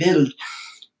of rebuild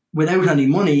without any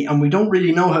money, and we don't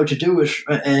really know how to do it.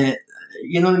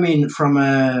 You know what I mean? From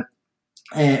a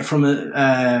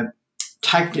data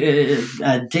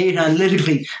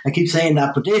analytically, I keep saying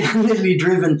that, but data analytically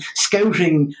driven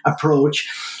scouting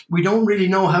approach, we don't really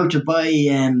know how to buy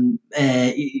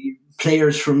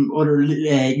players from other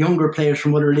younger players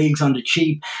from other leagues on the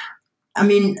cheap. I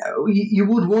mean, you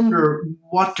would wonder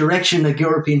what direction like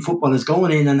European football is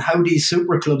going in, and how these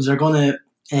super clubs are going to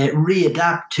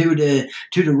readapt to the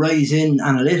rise in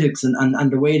analytics and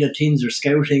the way that teams are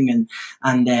scouting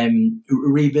and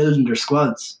rebuilding their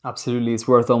squads. Absolutely, it's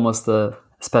worth almost a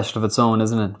special of its own,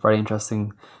 isn't it? Very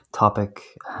interesting topic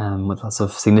with lots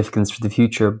of significance for the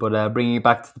future. But bringing it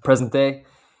back to the present day.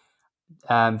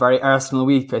 Very Arsenal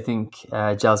week, I think,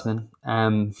 Jasmine.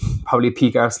 Probably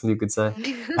peak Arsenal, you could say.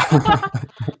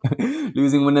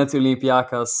 Losing 1-0 to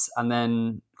Olympiacos, and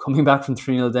then coming back from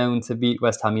 3-0 down to beat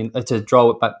to draw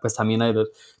with West Ham United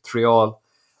 3-3.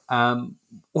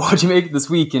 What do you make of this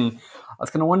week? And I was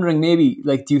kind of wondering, maybe,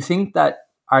 like, do you think that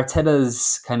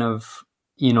Arteta's kind of,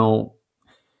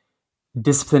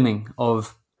 disciplining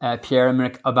of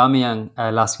Pierre-Emerick Aubameyang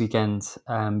last weekend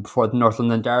before the North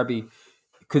London derby,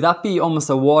 could that be almost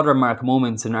a watermark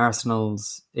moment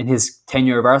in his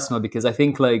tenure of Arsenal? Because I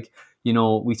think, we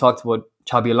talked about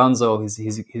Xabi Alonso,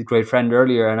 his great friend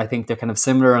earlier, and I think they're kind of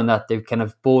similar in that they're kind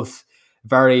of both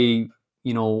very,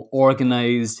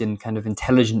 organised and kind of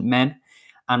intelligent men.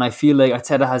 And I feel like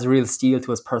Arteta has a real steel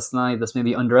to his personality that's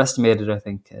maybe underestimated, I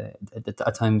think,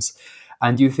 at times.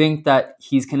 And do you think that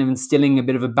he's kind of instilling a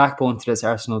bit of a backbone to this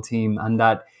Arsenal team, and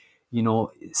that,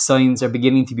 signs are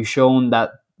beginning to be shown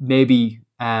that maybe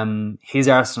his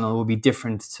Arsenal will be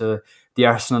different to the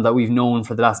Arsenal that we've known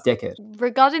for the last decade?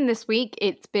 Regarding this week,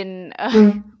 it's been...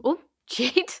 oh,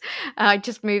 shit. I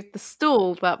just moved the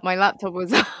stool that my laptop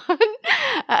was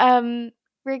on.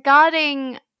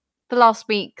 Regarding the last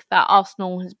week that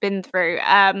Arsenal has been through,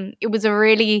 it was a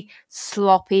really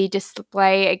sloppy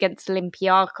display against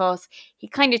Olympiacos. He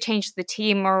kind of changed the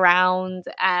team around,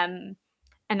 and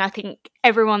I think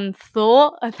everyone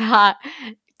thought that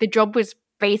the job was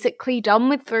basically done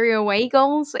with 3 away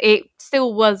goals. It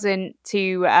still wasn't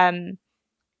to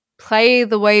play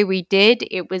the way we did.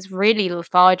 It was really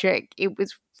lethargic. It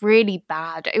was really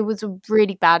bad. It was a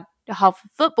really bad half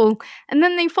of football. And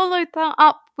then they followed that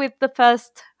up with the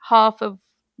first half of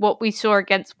what we saw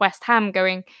against West Ham,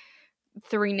 going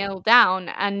 3-0 down.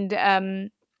 And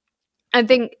I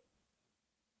think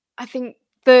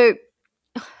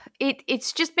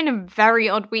it's just been a very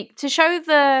odd week to show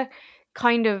the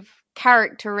kind of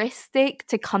characteristic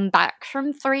to come back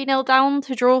from 3-0 down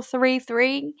to draw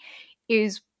 3-3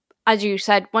 is, as you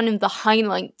said, one of the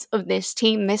highlights of this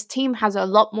team. This team has a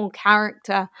lot more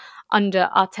character under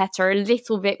Arteta, a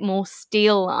little bit more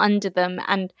steel under them,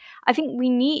 and I think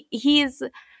he is,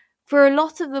 for a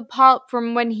lot of the part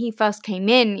from when he first came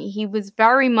in, he was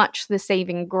very much the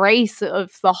saving grace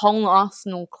of the whole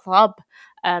Arsenal club,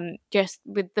 just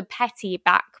with the petty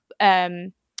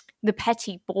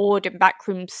board and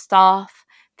backroom staff,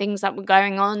 things that were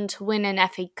going on to win an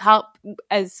FA Cup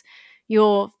as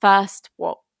your first,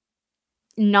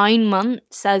 9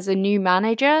 months as a new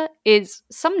manager is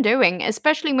some doing,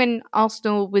 especially when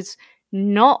Arsenal was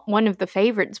not one of the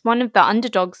favourites, one of the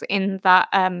underdogs in that,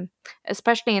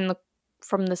 especially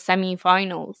from the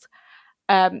semi-finals.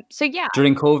 So yeah,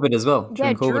 during COVID as well.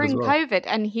 During COVID,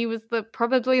 and he was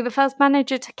probably the first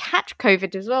manager to catch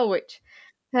COVID as well,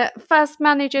 first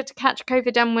manager to catch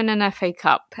COVID and win an FA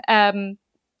Cup. So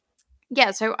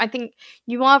I think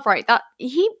you are right that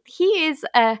he is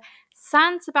a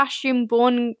San Sebastian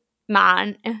born,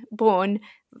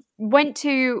 went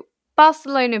to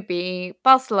Barcelona B,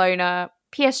 Barcelona,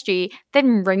 PSG,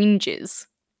 then Rangers,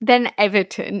 then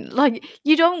Everton. Like,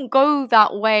 you don't go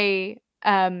that way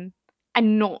and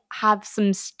not have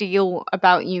some steel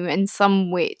about you and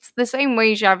some wit. The same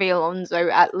way Xavi Alonso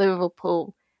at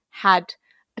Liverpool had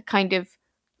a kind of,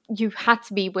 you had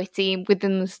to be witty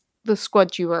within the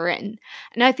squad you were in.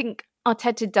 And I think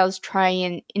Arteta does try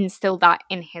and instill that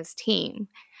in his team.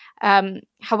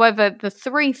 However, the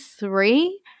 3-3,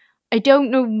 I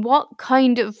don't know what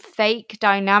kind of fake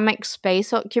dynamic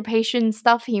space occupation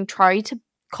stuff he tried to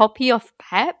copy off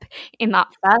Pep in that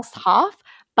first half,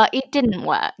 but it didn't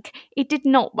work. It did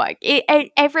not work.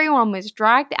 Everyone was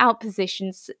dragged out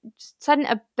positions,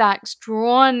 centre backs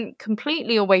drawn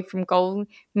completely away from goal,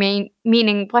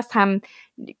 meaning West Ham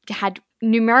had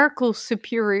numerical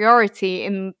superiority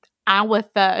in our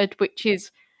third, which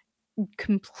is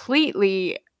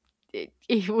completely,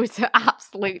 it was an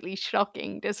absolutely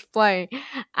shocking display.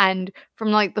 And from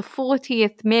like the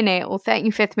 40th minute or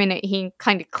 35th minute, he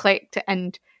kind of clicked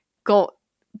and got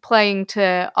playing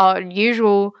to our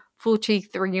usual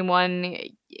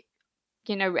 4-2-3-1,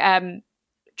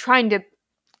 trying to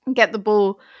get the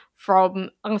ball from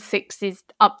our sixes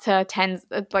up to 10s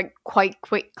like quite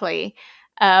quickly.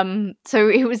 So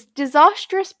it was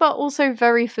disastrous, but also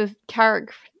very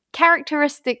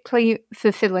characteristically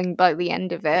fulfilling by the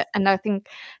end of it. And I think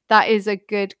that is a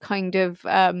good kind of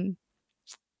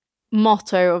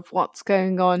motto of what's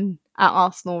going on at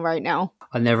Arsenal right now.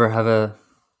 I'll never have a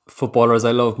footballers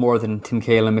I love more than Tim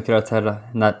Cahill and Mikel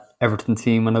Arteta in that Everton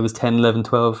team when I was 10, 11,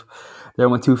 12. They're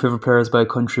my two favourite players by a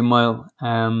country mile.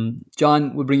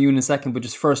 John, we'll bring you in a second, but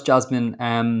just first, Jasmine,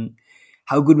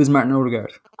 how good was Martin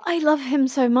Odegaard? I love him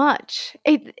so much.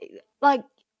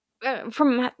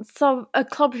 From a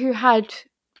club who had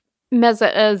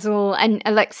Mesut Ozil and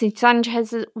Alexis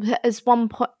Sanchez at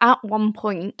one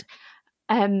point,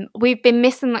 we've been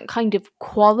missing that kind of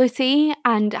quality,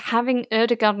 and having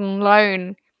Odegaard on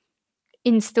loan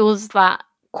instills that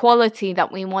quality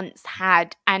that we once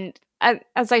had. And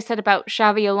as I said about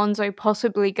Xavi Alonso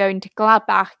possibly going to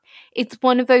Gladbach, it's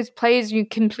one of those players you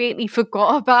completely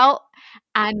forgot about,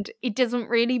 and it doesn't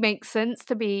really make sense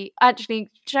to be... Actually,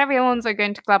 Xavi Alonso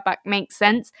going to Gladbach makes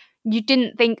sense. You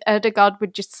didn't think Odegaard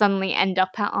would just suddenly end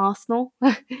up at Arsenal.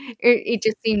 it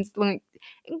just seems like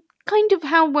kind of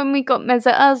how when we got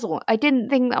Mesut Ozil, I didn't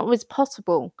think that was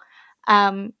possible.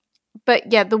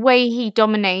 But yeah, the way he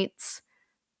dominates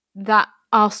that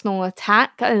Arsenal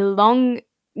attack along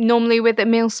normally with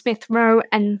Emile Smith-Rowe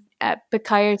and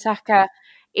Bukayo Saka,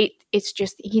 he's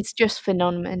just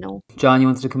phenomenal. John, you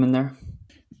wanted to come in there?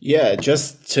 Yeah,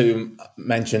 just to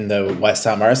mention the West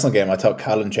Ham Arsenal game, I thought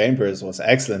Callum Chambers was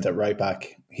excellent at right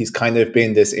back. He's kind of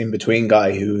been this in-between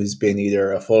guy who's been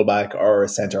either a fullback or a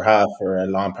centre half for a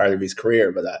long part of his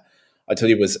career. But I thought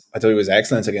he was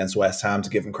excellent against West Ham, to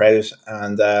give him credit.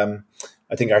 And I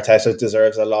think Arteta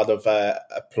deserves a lot of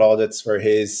plaudits for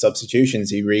his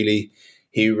substitutions. He really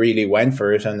went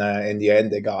for it, and in the end,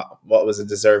 they got what was a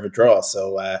deserved draw.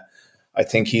 So I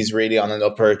think he's really on an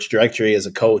upward trajectory as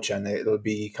a coach, and it'll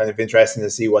be kind of interesting to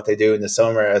see what they do in the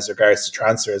summer as regards to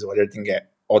transfers, whether they can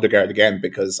get Odegaard again,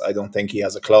 because I don't think he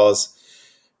has a clause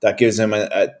that gives him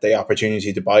the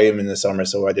opportunity to buy him in the summer.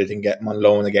 So whether they can get him on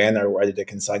loan again or whether they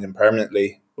can sign him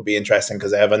permanently will be interesting,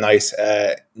 because they have a nice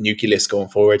nucleus going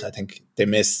forward. I think they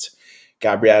missed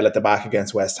Gabriel at the back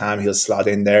against West Ham. He'll slot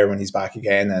in there when he's back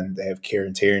again, and they have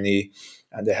Kieran Tierney,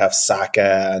 and they have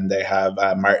Saka, and they have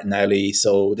Martinelli.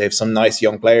 So they have some nice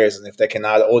young players, and if they can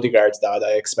add Odegaard to that,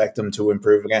 I expect them to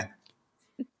improve again.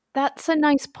 That's a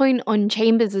nice point on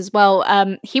Chambers as well.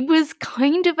 He was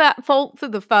kind of at fault for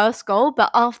the first goal,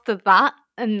 but after that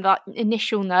and that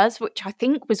initial nerves, which I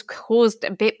think was caused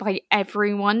a bit by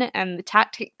everyone and the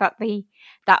tactic that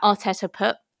Arteta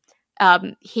put,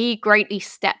 he greatly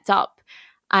stepped up.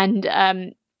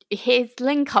 And his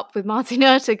link up with Martin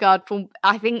Odegaard for,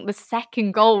 I think, the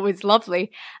second goal was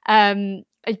lovely.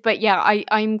 But yeah,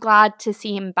 I'm glad to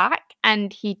see him back,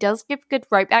 and he does give good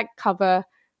right back cover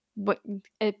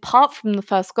apart from the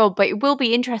first goal. But it will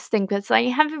be interesting because I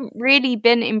haven't really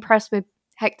been impressed with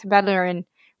Hector Bellerin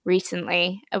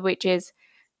recently, which is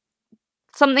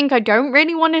something I don't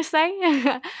really want to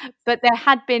say. But there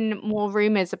had been more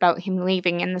rumours about him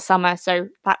leaving in the summer, so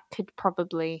that could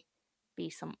probably be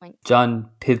something. John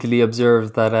pithily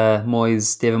observed that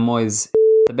David Moyes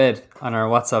the bed on our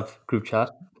WhatsApp group chat.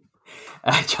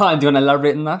 John, do you want to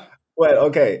elaborate on that? Well,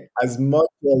 okay. As much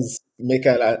as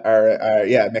Mikel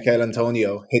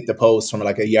Antonio hit the post from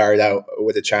like a yard out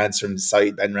with a chance from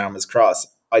Said Benrahma's cross,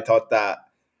 I thought that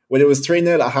when it was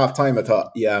 3-0 at half time, I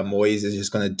thought, yeah, Moyes is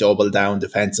just going to double down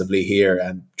defensively here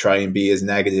and try and be as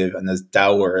negative and as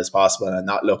dour as possible and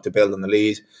not look to build on the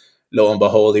lead. Lo and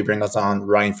behold, he brings on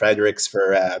Ryan Fredericks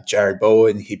for Jared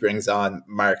Bowen. He brings on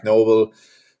Mark Noble.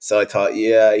 So I thought,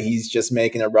 yeah, he's just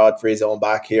making a rod for his own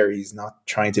back here. He's not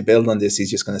trying to build on this.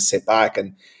 He's just going to sit back.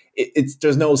 And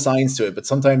there's no signs to it. But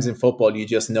sometimes in football, you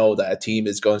just know that a team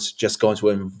is going to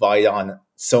invite on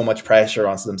so much pressure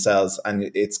onto themselves,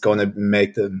 and it's going to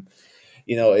make them,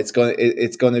 it's going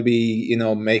to be,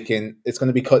 it's going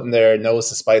to be cutting their nose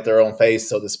to spite their own face,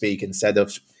 so to speak, instead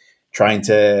of trying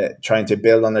to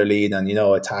build on their lead and,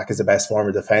 attack is the best form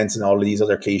of defense and all of these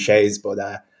other cliches. But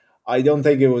I don't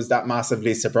think it was that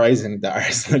massively surprising that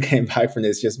Arsenal came back from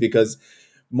this, just because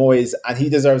Moyes, and he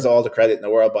deserves all the credit in the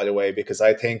world, by the way, because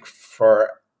I think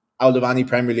out of any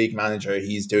Premier League manager,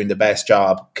 he's doing the best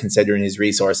job considering his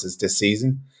resources this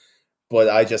season. But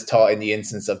I just thought in the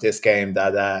instance of this game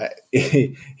that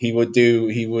he would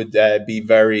be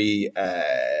very,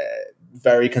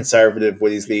 very conservative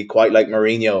with his league, quite like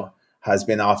Mourinho has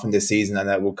been often this season, and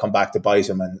it will come back to bite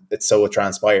him, and it's so it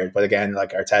transpired. But again,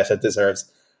 like, Arteta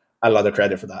deserves a lot of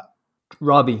credit for that.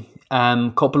 Robbie,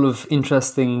 couple of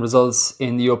interesting results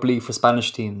in the Europa League for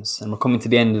Spanish teams, and we're coming to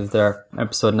the end of their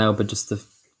episode now, but just to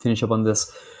finish up on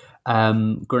this,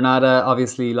 Granada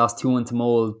obviously lost 2-1 to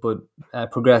Mold, but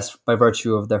progressed by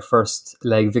virtue of their first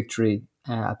leg victory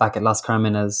back at Las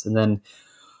Carmenas, and then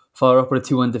followed up with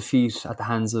a 2-1 defeat at the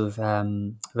hands of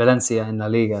Valencia in La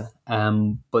Liga.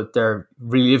 But they're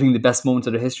really living the best moment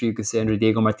of their history, you could say, under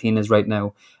Diego Martinez right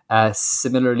now.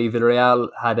 Similarly, Villarreal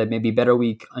had a maybe better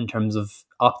week in terms of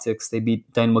optics. They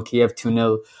beat Dynamo Kiev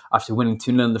 2-0 after winning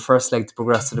 2-0 in the first leg to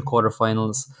progress to the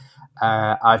quarterfinals,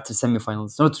 to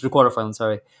semi-finals, no, to the quarterfinals,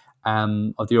 sorry,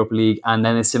 of the Europa League. And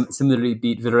then they similarly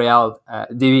beat Villarreal.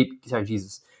 They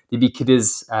beat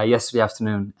Cadiz yesterday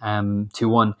afternoon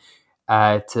 2-1.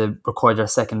 To record their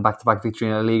second back-to-back victory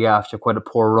in La Liga after quite a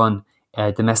poor run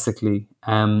domestically.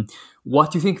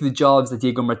 What do you think of the jobs that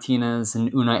Diego Martinez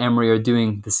and Unai Emery are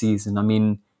doing this season? I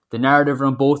mean, the narrative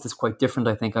around both is quite different,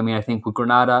 I think. I think with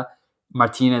Granada,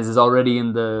 Martinez is already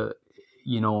in the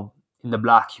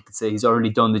black, you could say. He's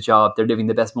already done the job. They're living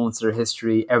the best moments of their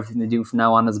history. Everything they do from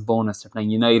now on is a bonus. They're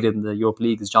playing United in the Europa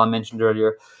League, as John mentioned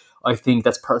earlier. I think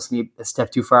that's personally a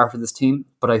step too far for this team,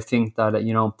 but I think that,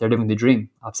 they're living the dream,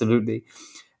 absolutely.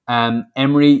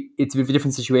 Emery, it's a bit of a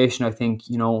different situation. I think,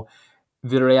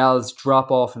 Villarreal's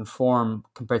drop off in form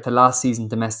compared to last season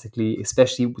domestically,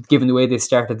 especially given the way they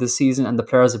started this season and the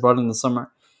players they brought in the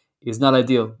summer, is not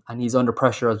ideal, and he's under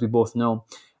pressure, as we both know.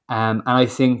 And I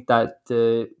think that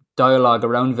the dialogue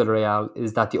around Villarreal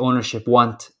is that the ownership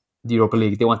want the Europa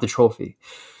League, they want the trophy.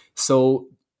 So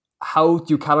how do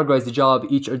you categorize the job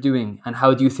each are doing, and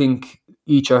how do you think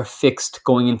each are fixed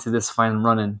going into this final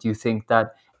run-in? Do you think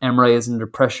that Emery is under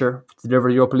pressure to deliver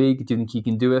the Europa League? Do you think he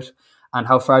can do it? And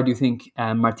how far do you think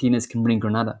Martinez can bring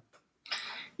Granada?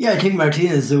 Yeah, I think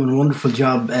Martinez is doing a wonderful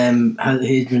job.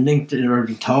 He's been linked or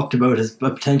talked about as a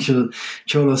potential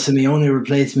Cholo Simeone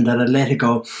replacement at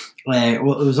Atletico. It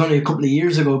was only a couple of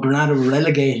years ago Granada were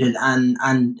relegated,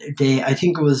 and they had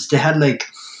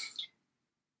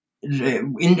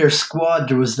in their squad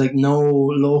there was no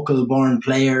local born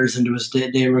players, and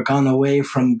they were gone away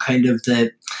from kind of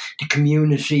the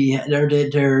community,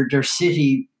 their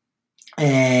city.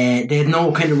 They had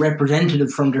no kind of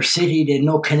representative from their city. They had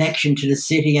no connection to the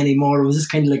city anymore. It was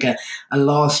just kind of like a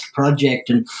lost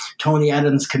project, and Tony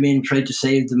Adams came in, tried to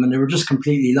save them, and they were just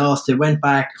completely lost. They went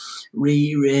back,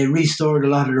 restored a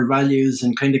lot of their values,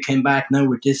 and kind of came back now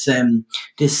with this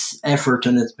effort,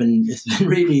 and it's been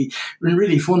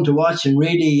really fun to watch and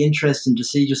really interesting to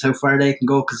see just how far they can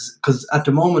go, because at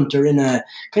the moment they're in a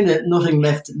kind of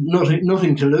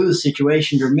nothing to lose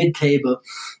situation. They're mid-table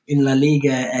in La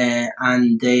Liga,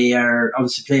 and they are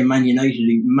obviously playing Man United,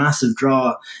 a massive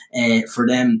draw for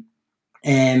them.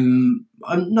 I'm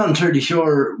not entirely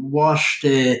sure what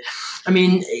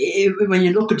when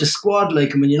you look at the squad,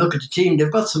 when you look at the team,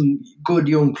 they've got some good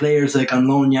young players like on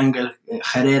loan, Yangel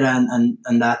Herrera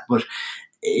and that, but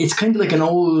it's kind of like an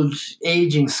old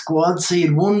aging squad, so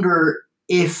you'd wonder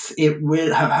if it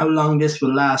will, how long this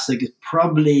will last. It's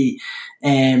probably,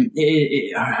 and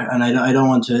I don't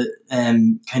want to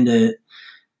kind of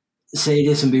say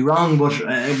this and be wrong, but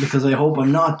because I hope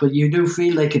I'm not, but you do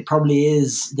feel like it probably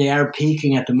is. They are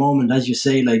peaking at the moment, as you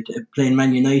say, playing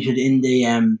Man United in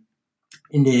the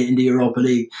Europa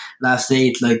League last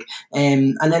 8,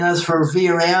 and then as for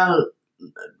Villarreal,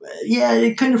 yeah,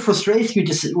 it kind of frustrates me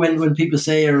just when people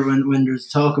say, or when there's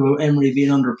talk about Emery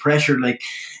being under pressure,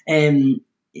 he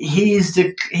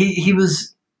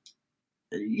was.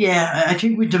 Yeah, I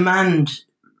think we demand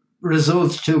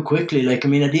results too quickly. Like, I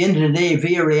mean, at the end of the day,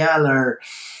 Villarreal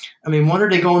what are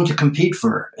they going to compete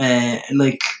for?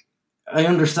 I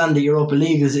understand the Europa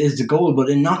League is the goal, but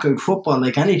in knockout football,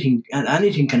 like anything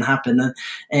can happen.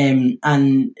 And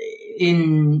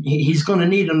he's going to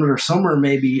need another summer,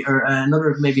 maybe, or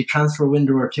another maybe transfer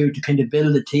window or two to kind of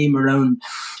build a team around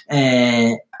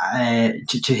to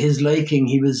his liking.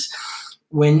 He was.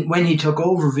 When he took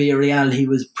over Villarreal, he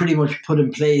was pretty much put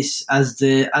in place as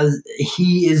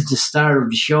he is the star of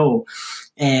the show,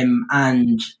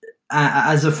 and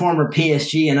as a former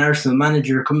PSG and Arsenal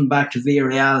manager coming back to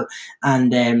Villarreal,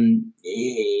 and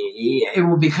it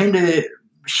would be kind of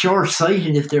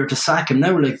short-sighted if they were to sack him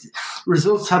now. Like,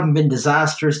 results haven't been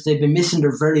disastrous. They've been missing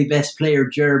their very best player,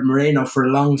 Gerard Moreno, for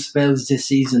long spells this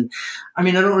season. I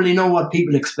mean, I don't really know what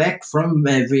people expect from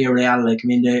Villarreal. Like, I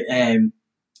mean,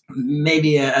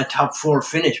 maybe a top four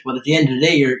finish, but at the end of the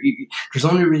day, there's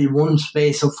only really one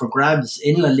space up for grabs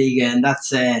in La Liga, and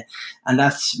that's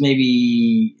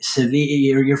maybe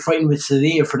Sevilla. You're fighting with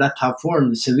Sevilla for that top four,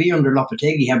 and Sevilla under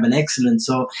Lopetegui have been excellent.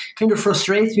 So it kind of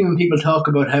frustrates me when people talk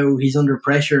about how he's under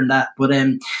pressure and that. But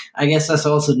I guess that's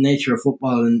also the nature of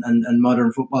football and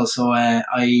modern football. So I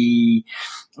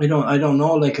don't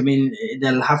know. Like, I mean,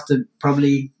 they'll have to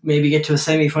probably maybe get to a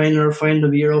semi-final or final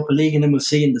of the Europa League, and then we'll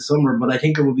see in the summer. But I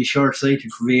think it would be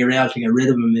short-sighted for Villarreal to get rid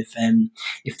of him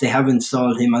if they have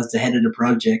installed him as the head of the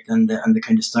project and the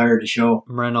kind of star of the show.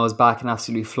 Moreno is back and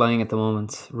absolutely flying at the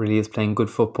moment. Really is playing good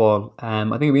football. I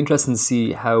think it'll be interesting to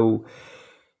see how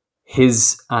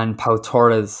his and Pau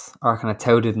Torres are kind of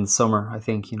touted in the summer. I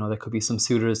think, there could be some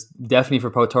suitors, definitely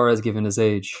for Pau Torres given his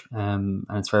age. And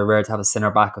it's very rare to have a centre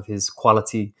back of his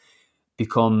quality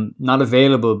become not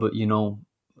available, but,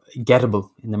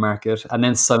 gettable in the market. And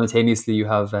then simultaneously you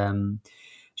have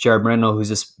Gerard Moreno, who's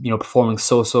just, performing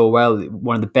so well.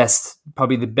 One of the best,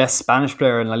 probably the best Spanish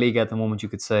player in La Liga at the moment, you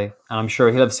could say. And I'm sure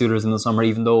he'll have suitors in the summer,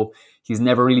 even though he's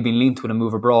never really been linked with a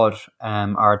move abroad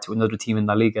or to another team in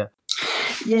La Liga.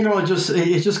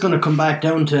 It's just going to come back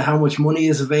down to how much money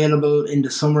is available in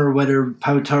the summer, whether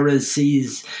Pau Torres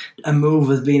sees a move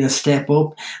as being a step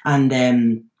up,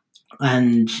 and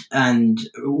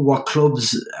what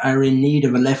clubs are in need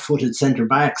of a left-footed centre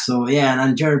back. So yeah,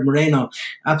 and Gerard Moreno,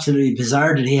 absolutely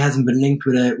bizarre that he hasn't been linked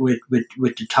with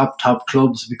the top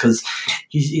clubs, because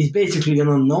he's basically an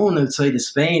unknown outside of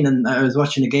Spain. And I was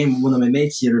watching a game with one of my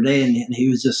mates the other day, and he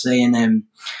was just saying,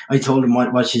 I told him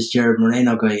watch this Gerard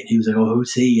Moreno guy, and he was like, "Oh,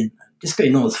 who's he?" And this guy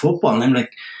knows football, and I'm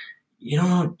like, "You don't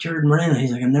know Gerard Moreno?"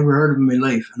 He's like, "I've never heard of him in my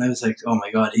life." And I was like, "Oh my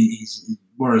god, he's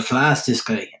world class, this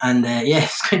guy." And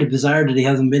it's kind of bizarre that he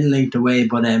hasn't been linked away.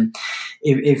 But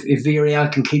if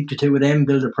Villarreal can keep the two of them,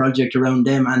 build a project around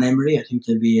them and Emery, I think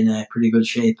they'll be in a pretty good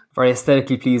shape. Very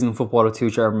aesthetically pleasing footballer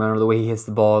too, Gerard Moreno. The way he hits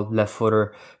the ball, left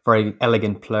footer, very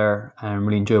elegant player, and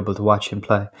really enjoyable to watch him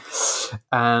play.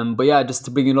 But yeah, just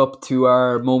to bring it up to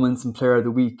our Moments and Player of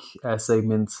the Week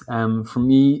segment. For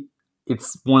me,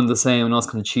 it's one of the same. I know it's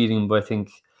kind of cheating, but I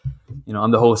think,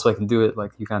 I'm the host, so I can do it.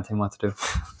 Like, you can't tell me what to do.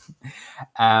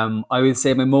 I would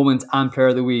say my moment and player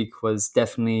of the week was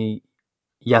definitely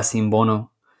Yassine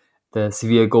Bono, the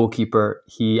Sevilla goalkeeper.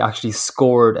 He actually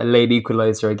scored a late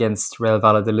equaliser against Real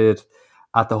Valladolid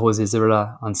at the Jose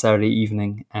Zirla on Saturday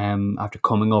evening after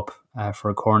coming up for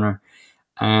a corner.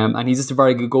 And he's just a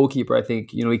very good goalkeeper, I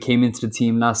think. He came into the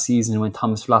team last season when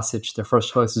Thomas Vlasic, their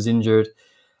first choice, was injured,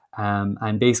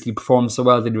 and basically performed so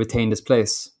well that he retained his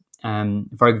place.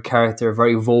 Very good character,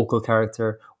 very vocal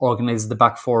character, organises the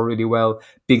back four really well.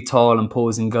 Big, tall,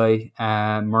 imposing guy,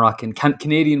 Moroccan,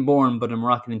 Canadian born, but a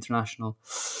Moroccan international.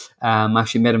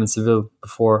 Actually met him in Seville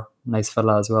before. Nice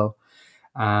fella as well.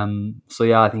 So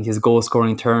yeah, I think his goal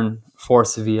scoring turn for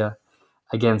Sevilla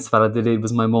against Valladolid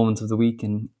was my moment of the week,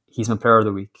 and he's my player of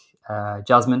the week.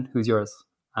 Jasmine, who's yours?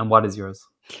 And what is yours?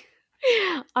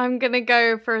 I'm going to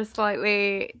go for a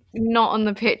slightly not on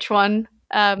the pitch one.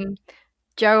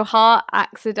 Joe Hart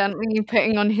accidentally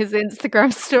putting on his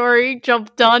Instagram story,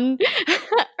 "Job done,"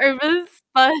 over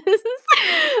Spurs.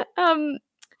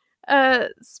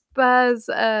 Spurs.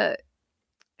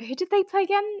 Who did they play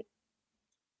again?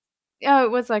 Oh,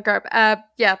 it was that group.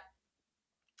 Yeah.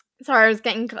 Sorry, I was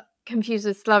getting confused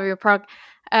with Slavia Prague.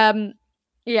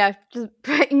 Yeah, just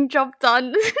putting "job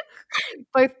done,"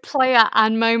 both player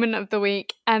and moment of the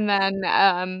week, and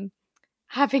then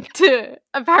having to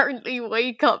apparently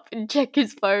wake up and check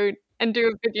his phone and do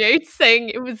a video saying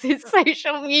it was his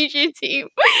social media team,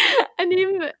 and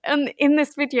him in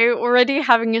this video already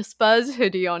having a Spurs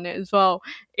hoodie on it as well.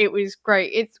 It was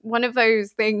great. It's one of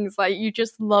those things like you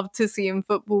just love to see in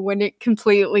football when it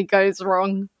completely goes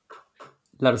wrong.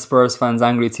 A lot of Spurs fans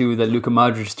angry too that Luka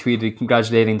Modric tweeted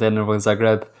congratulating Dinamo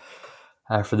Zagreb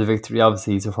for the victory.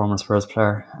 Obviously, he's a former Spurs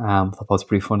player. I thought that was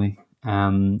pretty funny.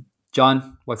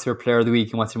 John, what's your player of the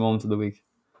week and what's your moment of the week?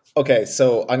 Okay,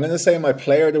 so I'm going to say my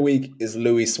player of the week is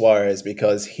Luis Suarez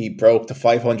because he broke the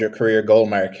 500 career goal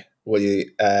mark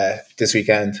this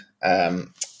weekend. And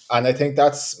I think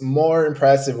that's more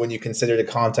impressive when you consider the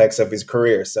context of his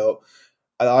career. So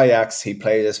at Ajax, he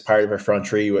played as part of a front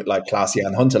three with like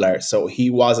Klaas-Jan Huntelaar. So he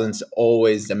wasn't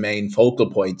always the main focal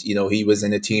point. You know, he was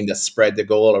in a team that spread the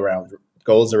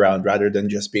goals around rather than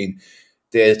just being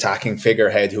the attacking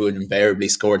figurehead who would invariably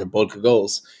score the bulk of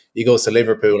goals. He goes to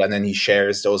Liverpool and then he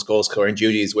shares those goal scoring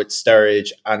duties with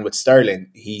Sturridge and with Sterling.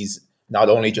 He's not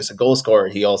only just a goal scorer,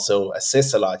 he also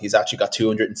assists a lot. He's actually got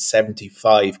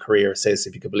 275 career assists,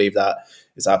 if you could believe that.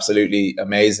 It's absolutely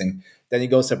amazing. Then he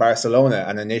goes to Barcelona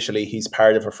and initially he's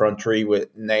part of a front three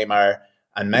with Neymar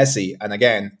and Messi. And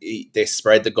again, they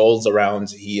spread the goals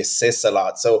around. He assists a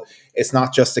lot. So it's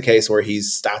not just a case where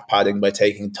he's stat padding by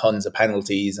taking tons of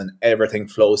penalties and everything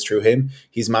flows through him.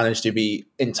 He's managed to be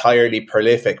entirely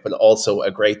prolific, but also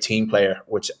a great team player,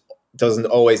 which doesn't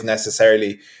always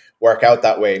necessarily work out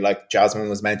that way. Like Jasmine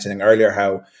was mentioning earlier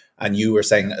how, and you were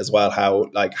saying as well, how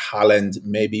like Haaland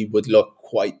maybe would look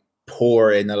quite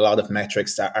poor in a lot of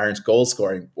metrics that aren't goal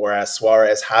scoring, whereas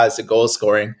Suarez has the goal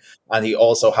scoring and he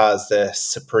also has the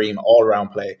supreme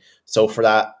all-round play. So for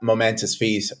that momentous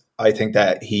feat, I think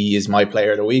that he is my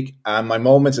player of the week. And my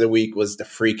moment of the week was the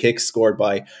free kick scored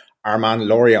by Armand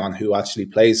Lorient, who actually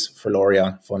plays for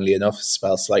Lorient, funnily enough,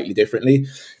 spelled slightly differently.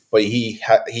 But he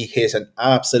hit an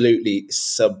absolutely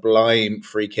sublime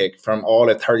free kick from all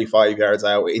at 35 yards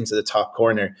out into the top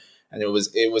corner. And it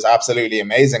was absolutely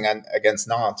amazing, and against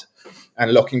Nantes.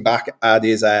 And looking back at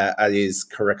his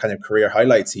career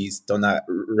highlights, he's done that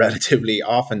relatively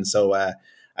often. So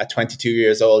at 22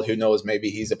 years old, who knows? Maybe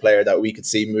he's a player that we could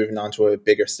see moving on to a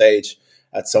bigger stage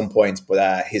at some point.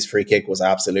 But his free kick was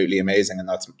absolutely amazing, and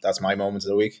that's my moment of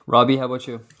the week. Robbie, how about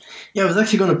you? Yeah, I was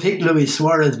actually going to pick Luis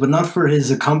Suarez, but not for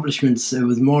his accomplishments. It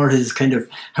was more his kind of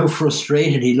how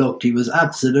frustrated he looked. He was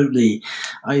absolutely,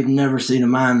 I've never seen a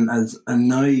man as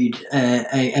annoyed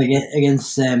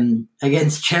against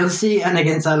Chelsea and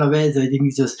against Alaves. I think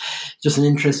he's just an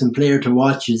interesting player to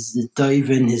watch. His dive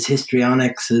in, his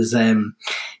histrionics, his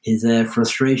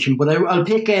frustration. But I'll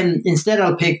pick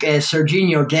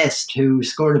Serginho Dest, who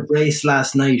scored a brace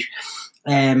last night.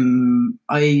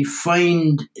 I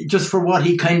find, just for what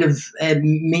he kind of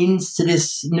means to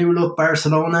this new look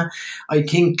Barcelona, I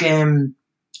think and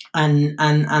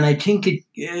I think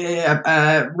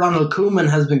Ronald Koeman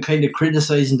has been kind of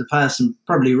criticised in the past, and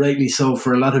probably rightly so,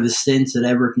 for a lot of his stints at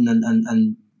Everton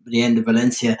and the end of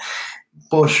Valencia.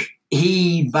 But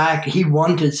he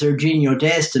wanted Serginho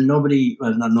Dest, and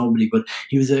not nobody, but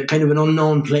he was a kind of an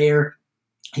unknown player.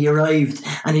 He arrived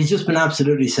and he's just been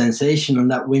absolutely sensational in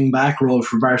that wing back role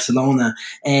for Barcelona.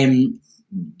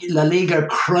 La Liga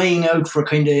crying out for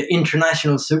kind of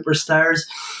international superstars.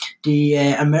 The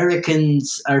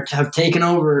Americans have taken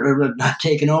over, or not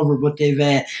taken over, but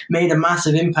they've made a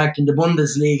massive impact in the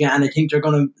Bundesliga, and I think they're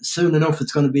going to, soon enough,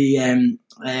 it's going to be,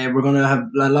 we're going to have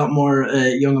a lot more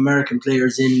young American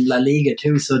players in La Liga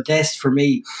too. So Dest, for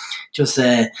me, just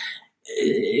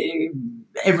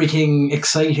everything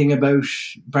exciting about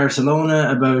Barcelona,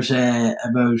 about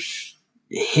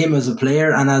him as a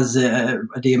player and as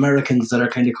the Americans that are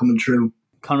kind of coming through.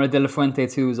 Conrad De La Fuente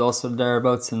too is also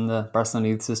thereabouts in the Barcelona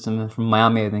youth system from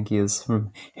Miami. I think he is,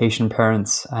 from Haitian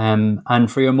parents.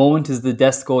 And for your moment, is the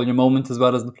Dest goal your moment as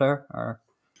well as the player? Or?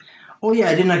 Oh yeah,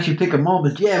 I didn't actually pick a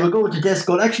moment. Yeah, we'll go with the Dest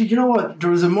goal. Actually, do you know what? There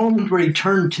was a moment where he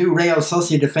turned two Real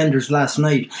Sociedad defenders last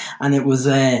night, and it was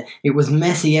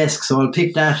Messi-esque. So I'll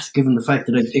pick that, given the fact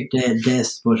that I picked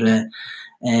Dest. But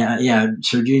yeah,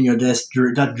 Serginho Dest,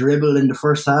 that dribble in the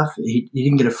first half, he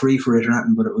didn't get a free for it or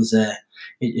anything, but it was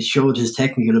it showed his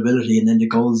technical ability, and then the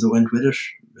goals that went with it.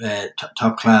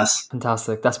 Top class.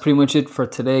 Fantastic. That's pretty much it for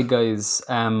today, guys.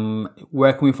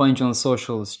 Where can we find you on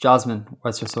socials? Jasmine,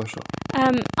 what's your social?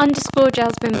 _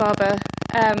 Jasmine Barber.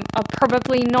 I'm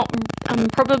probably not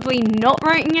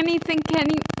writing anything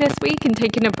this week and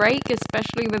taking a break,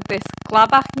 especially with this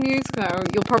Gladbach news. So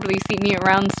you'll probably see me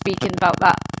around speaking about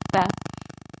that there.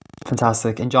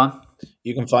 Fantastic. And John?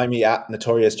 You can find me at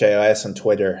NotoriousJOS on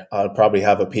Twitter. I'll probably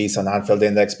have a piece on Anfield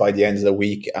Index by the end of the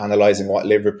week, analysing what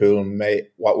way Liverpool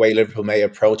may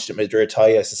approach the Madrid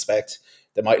tie. I suspect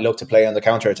they might look to play on the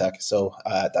counter-attack. So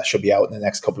that should be out in the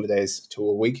next couple of days to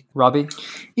a week. Robbie?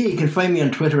 Yeah, you can find me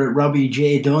on Twitter at Robbie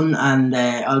J. Dunn, and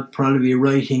I'll probably be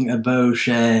writing about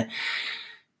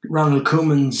Ronald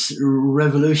Koeman's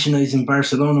revolutionising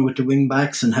Barcelona with the wing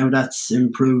backs and how that's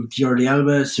improved Jordi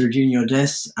Alba, Serginho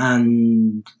Dest,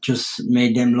 and just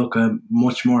made them look a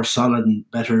much more solid and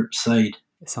better side.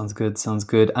 Sounds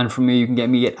good. And for me, you can get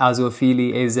me at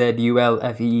Azulfeely,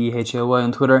 AZULFEEHAY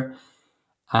on Twitter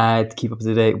to keep up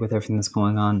to date with everything that's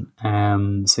going on.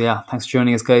 So yeah, thanks for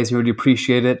joining us, guys. Really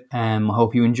appreciate it. I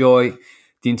hope you enjoy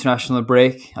the international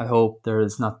break. I hope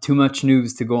there's not too much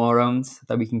news to go around,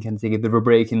 that we can kind of take a bit of a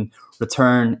break and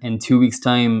return in 2 weeks'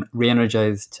 time,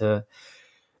 re-energized to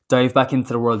dive back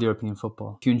into the world of European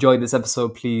football. If you enjoyed this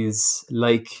episode, please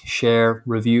like, share,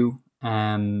 review,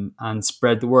 and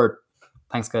spread the word.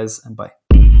 Thanks, guys, and bye.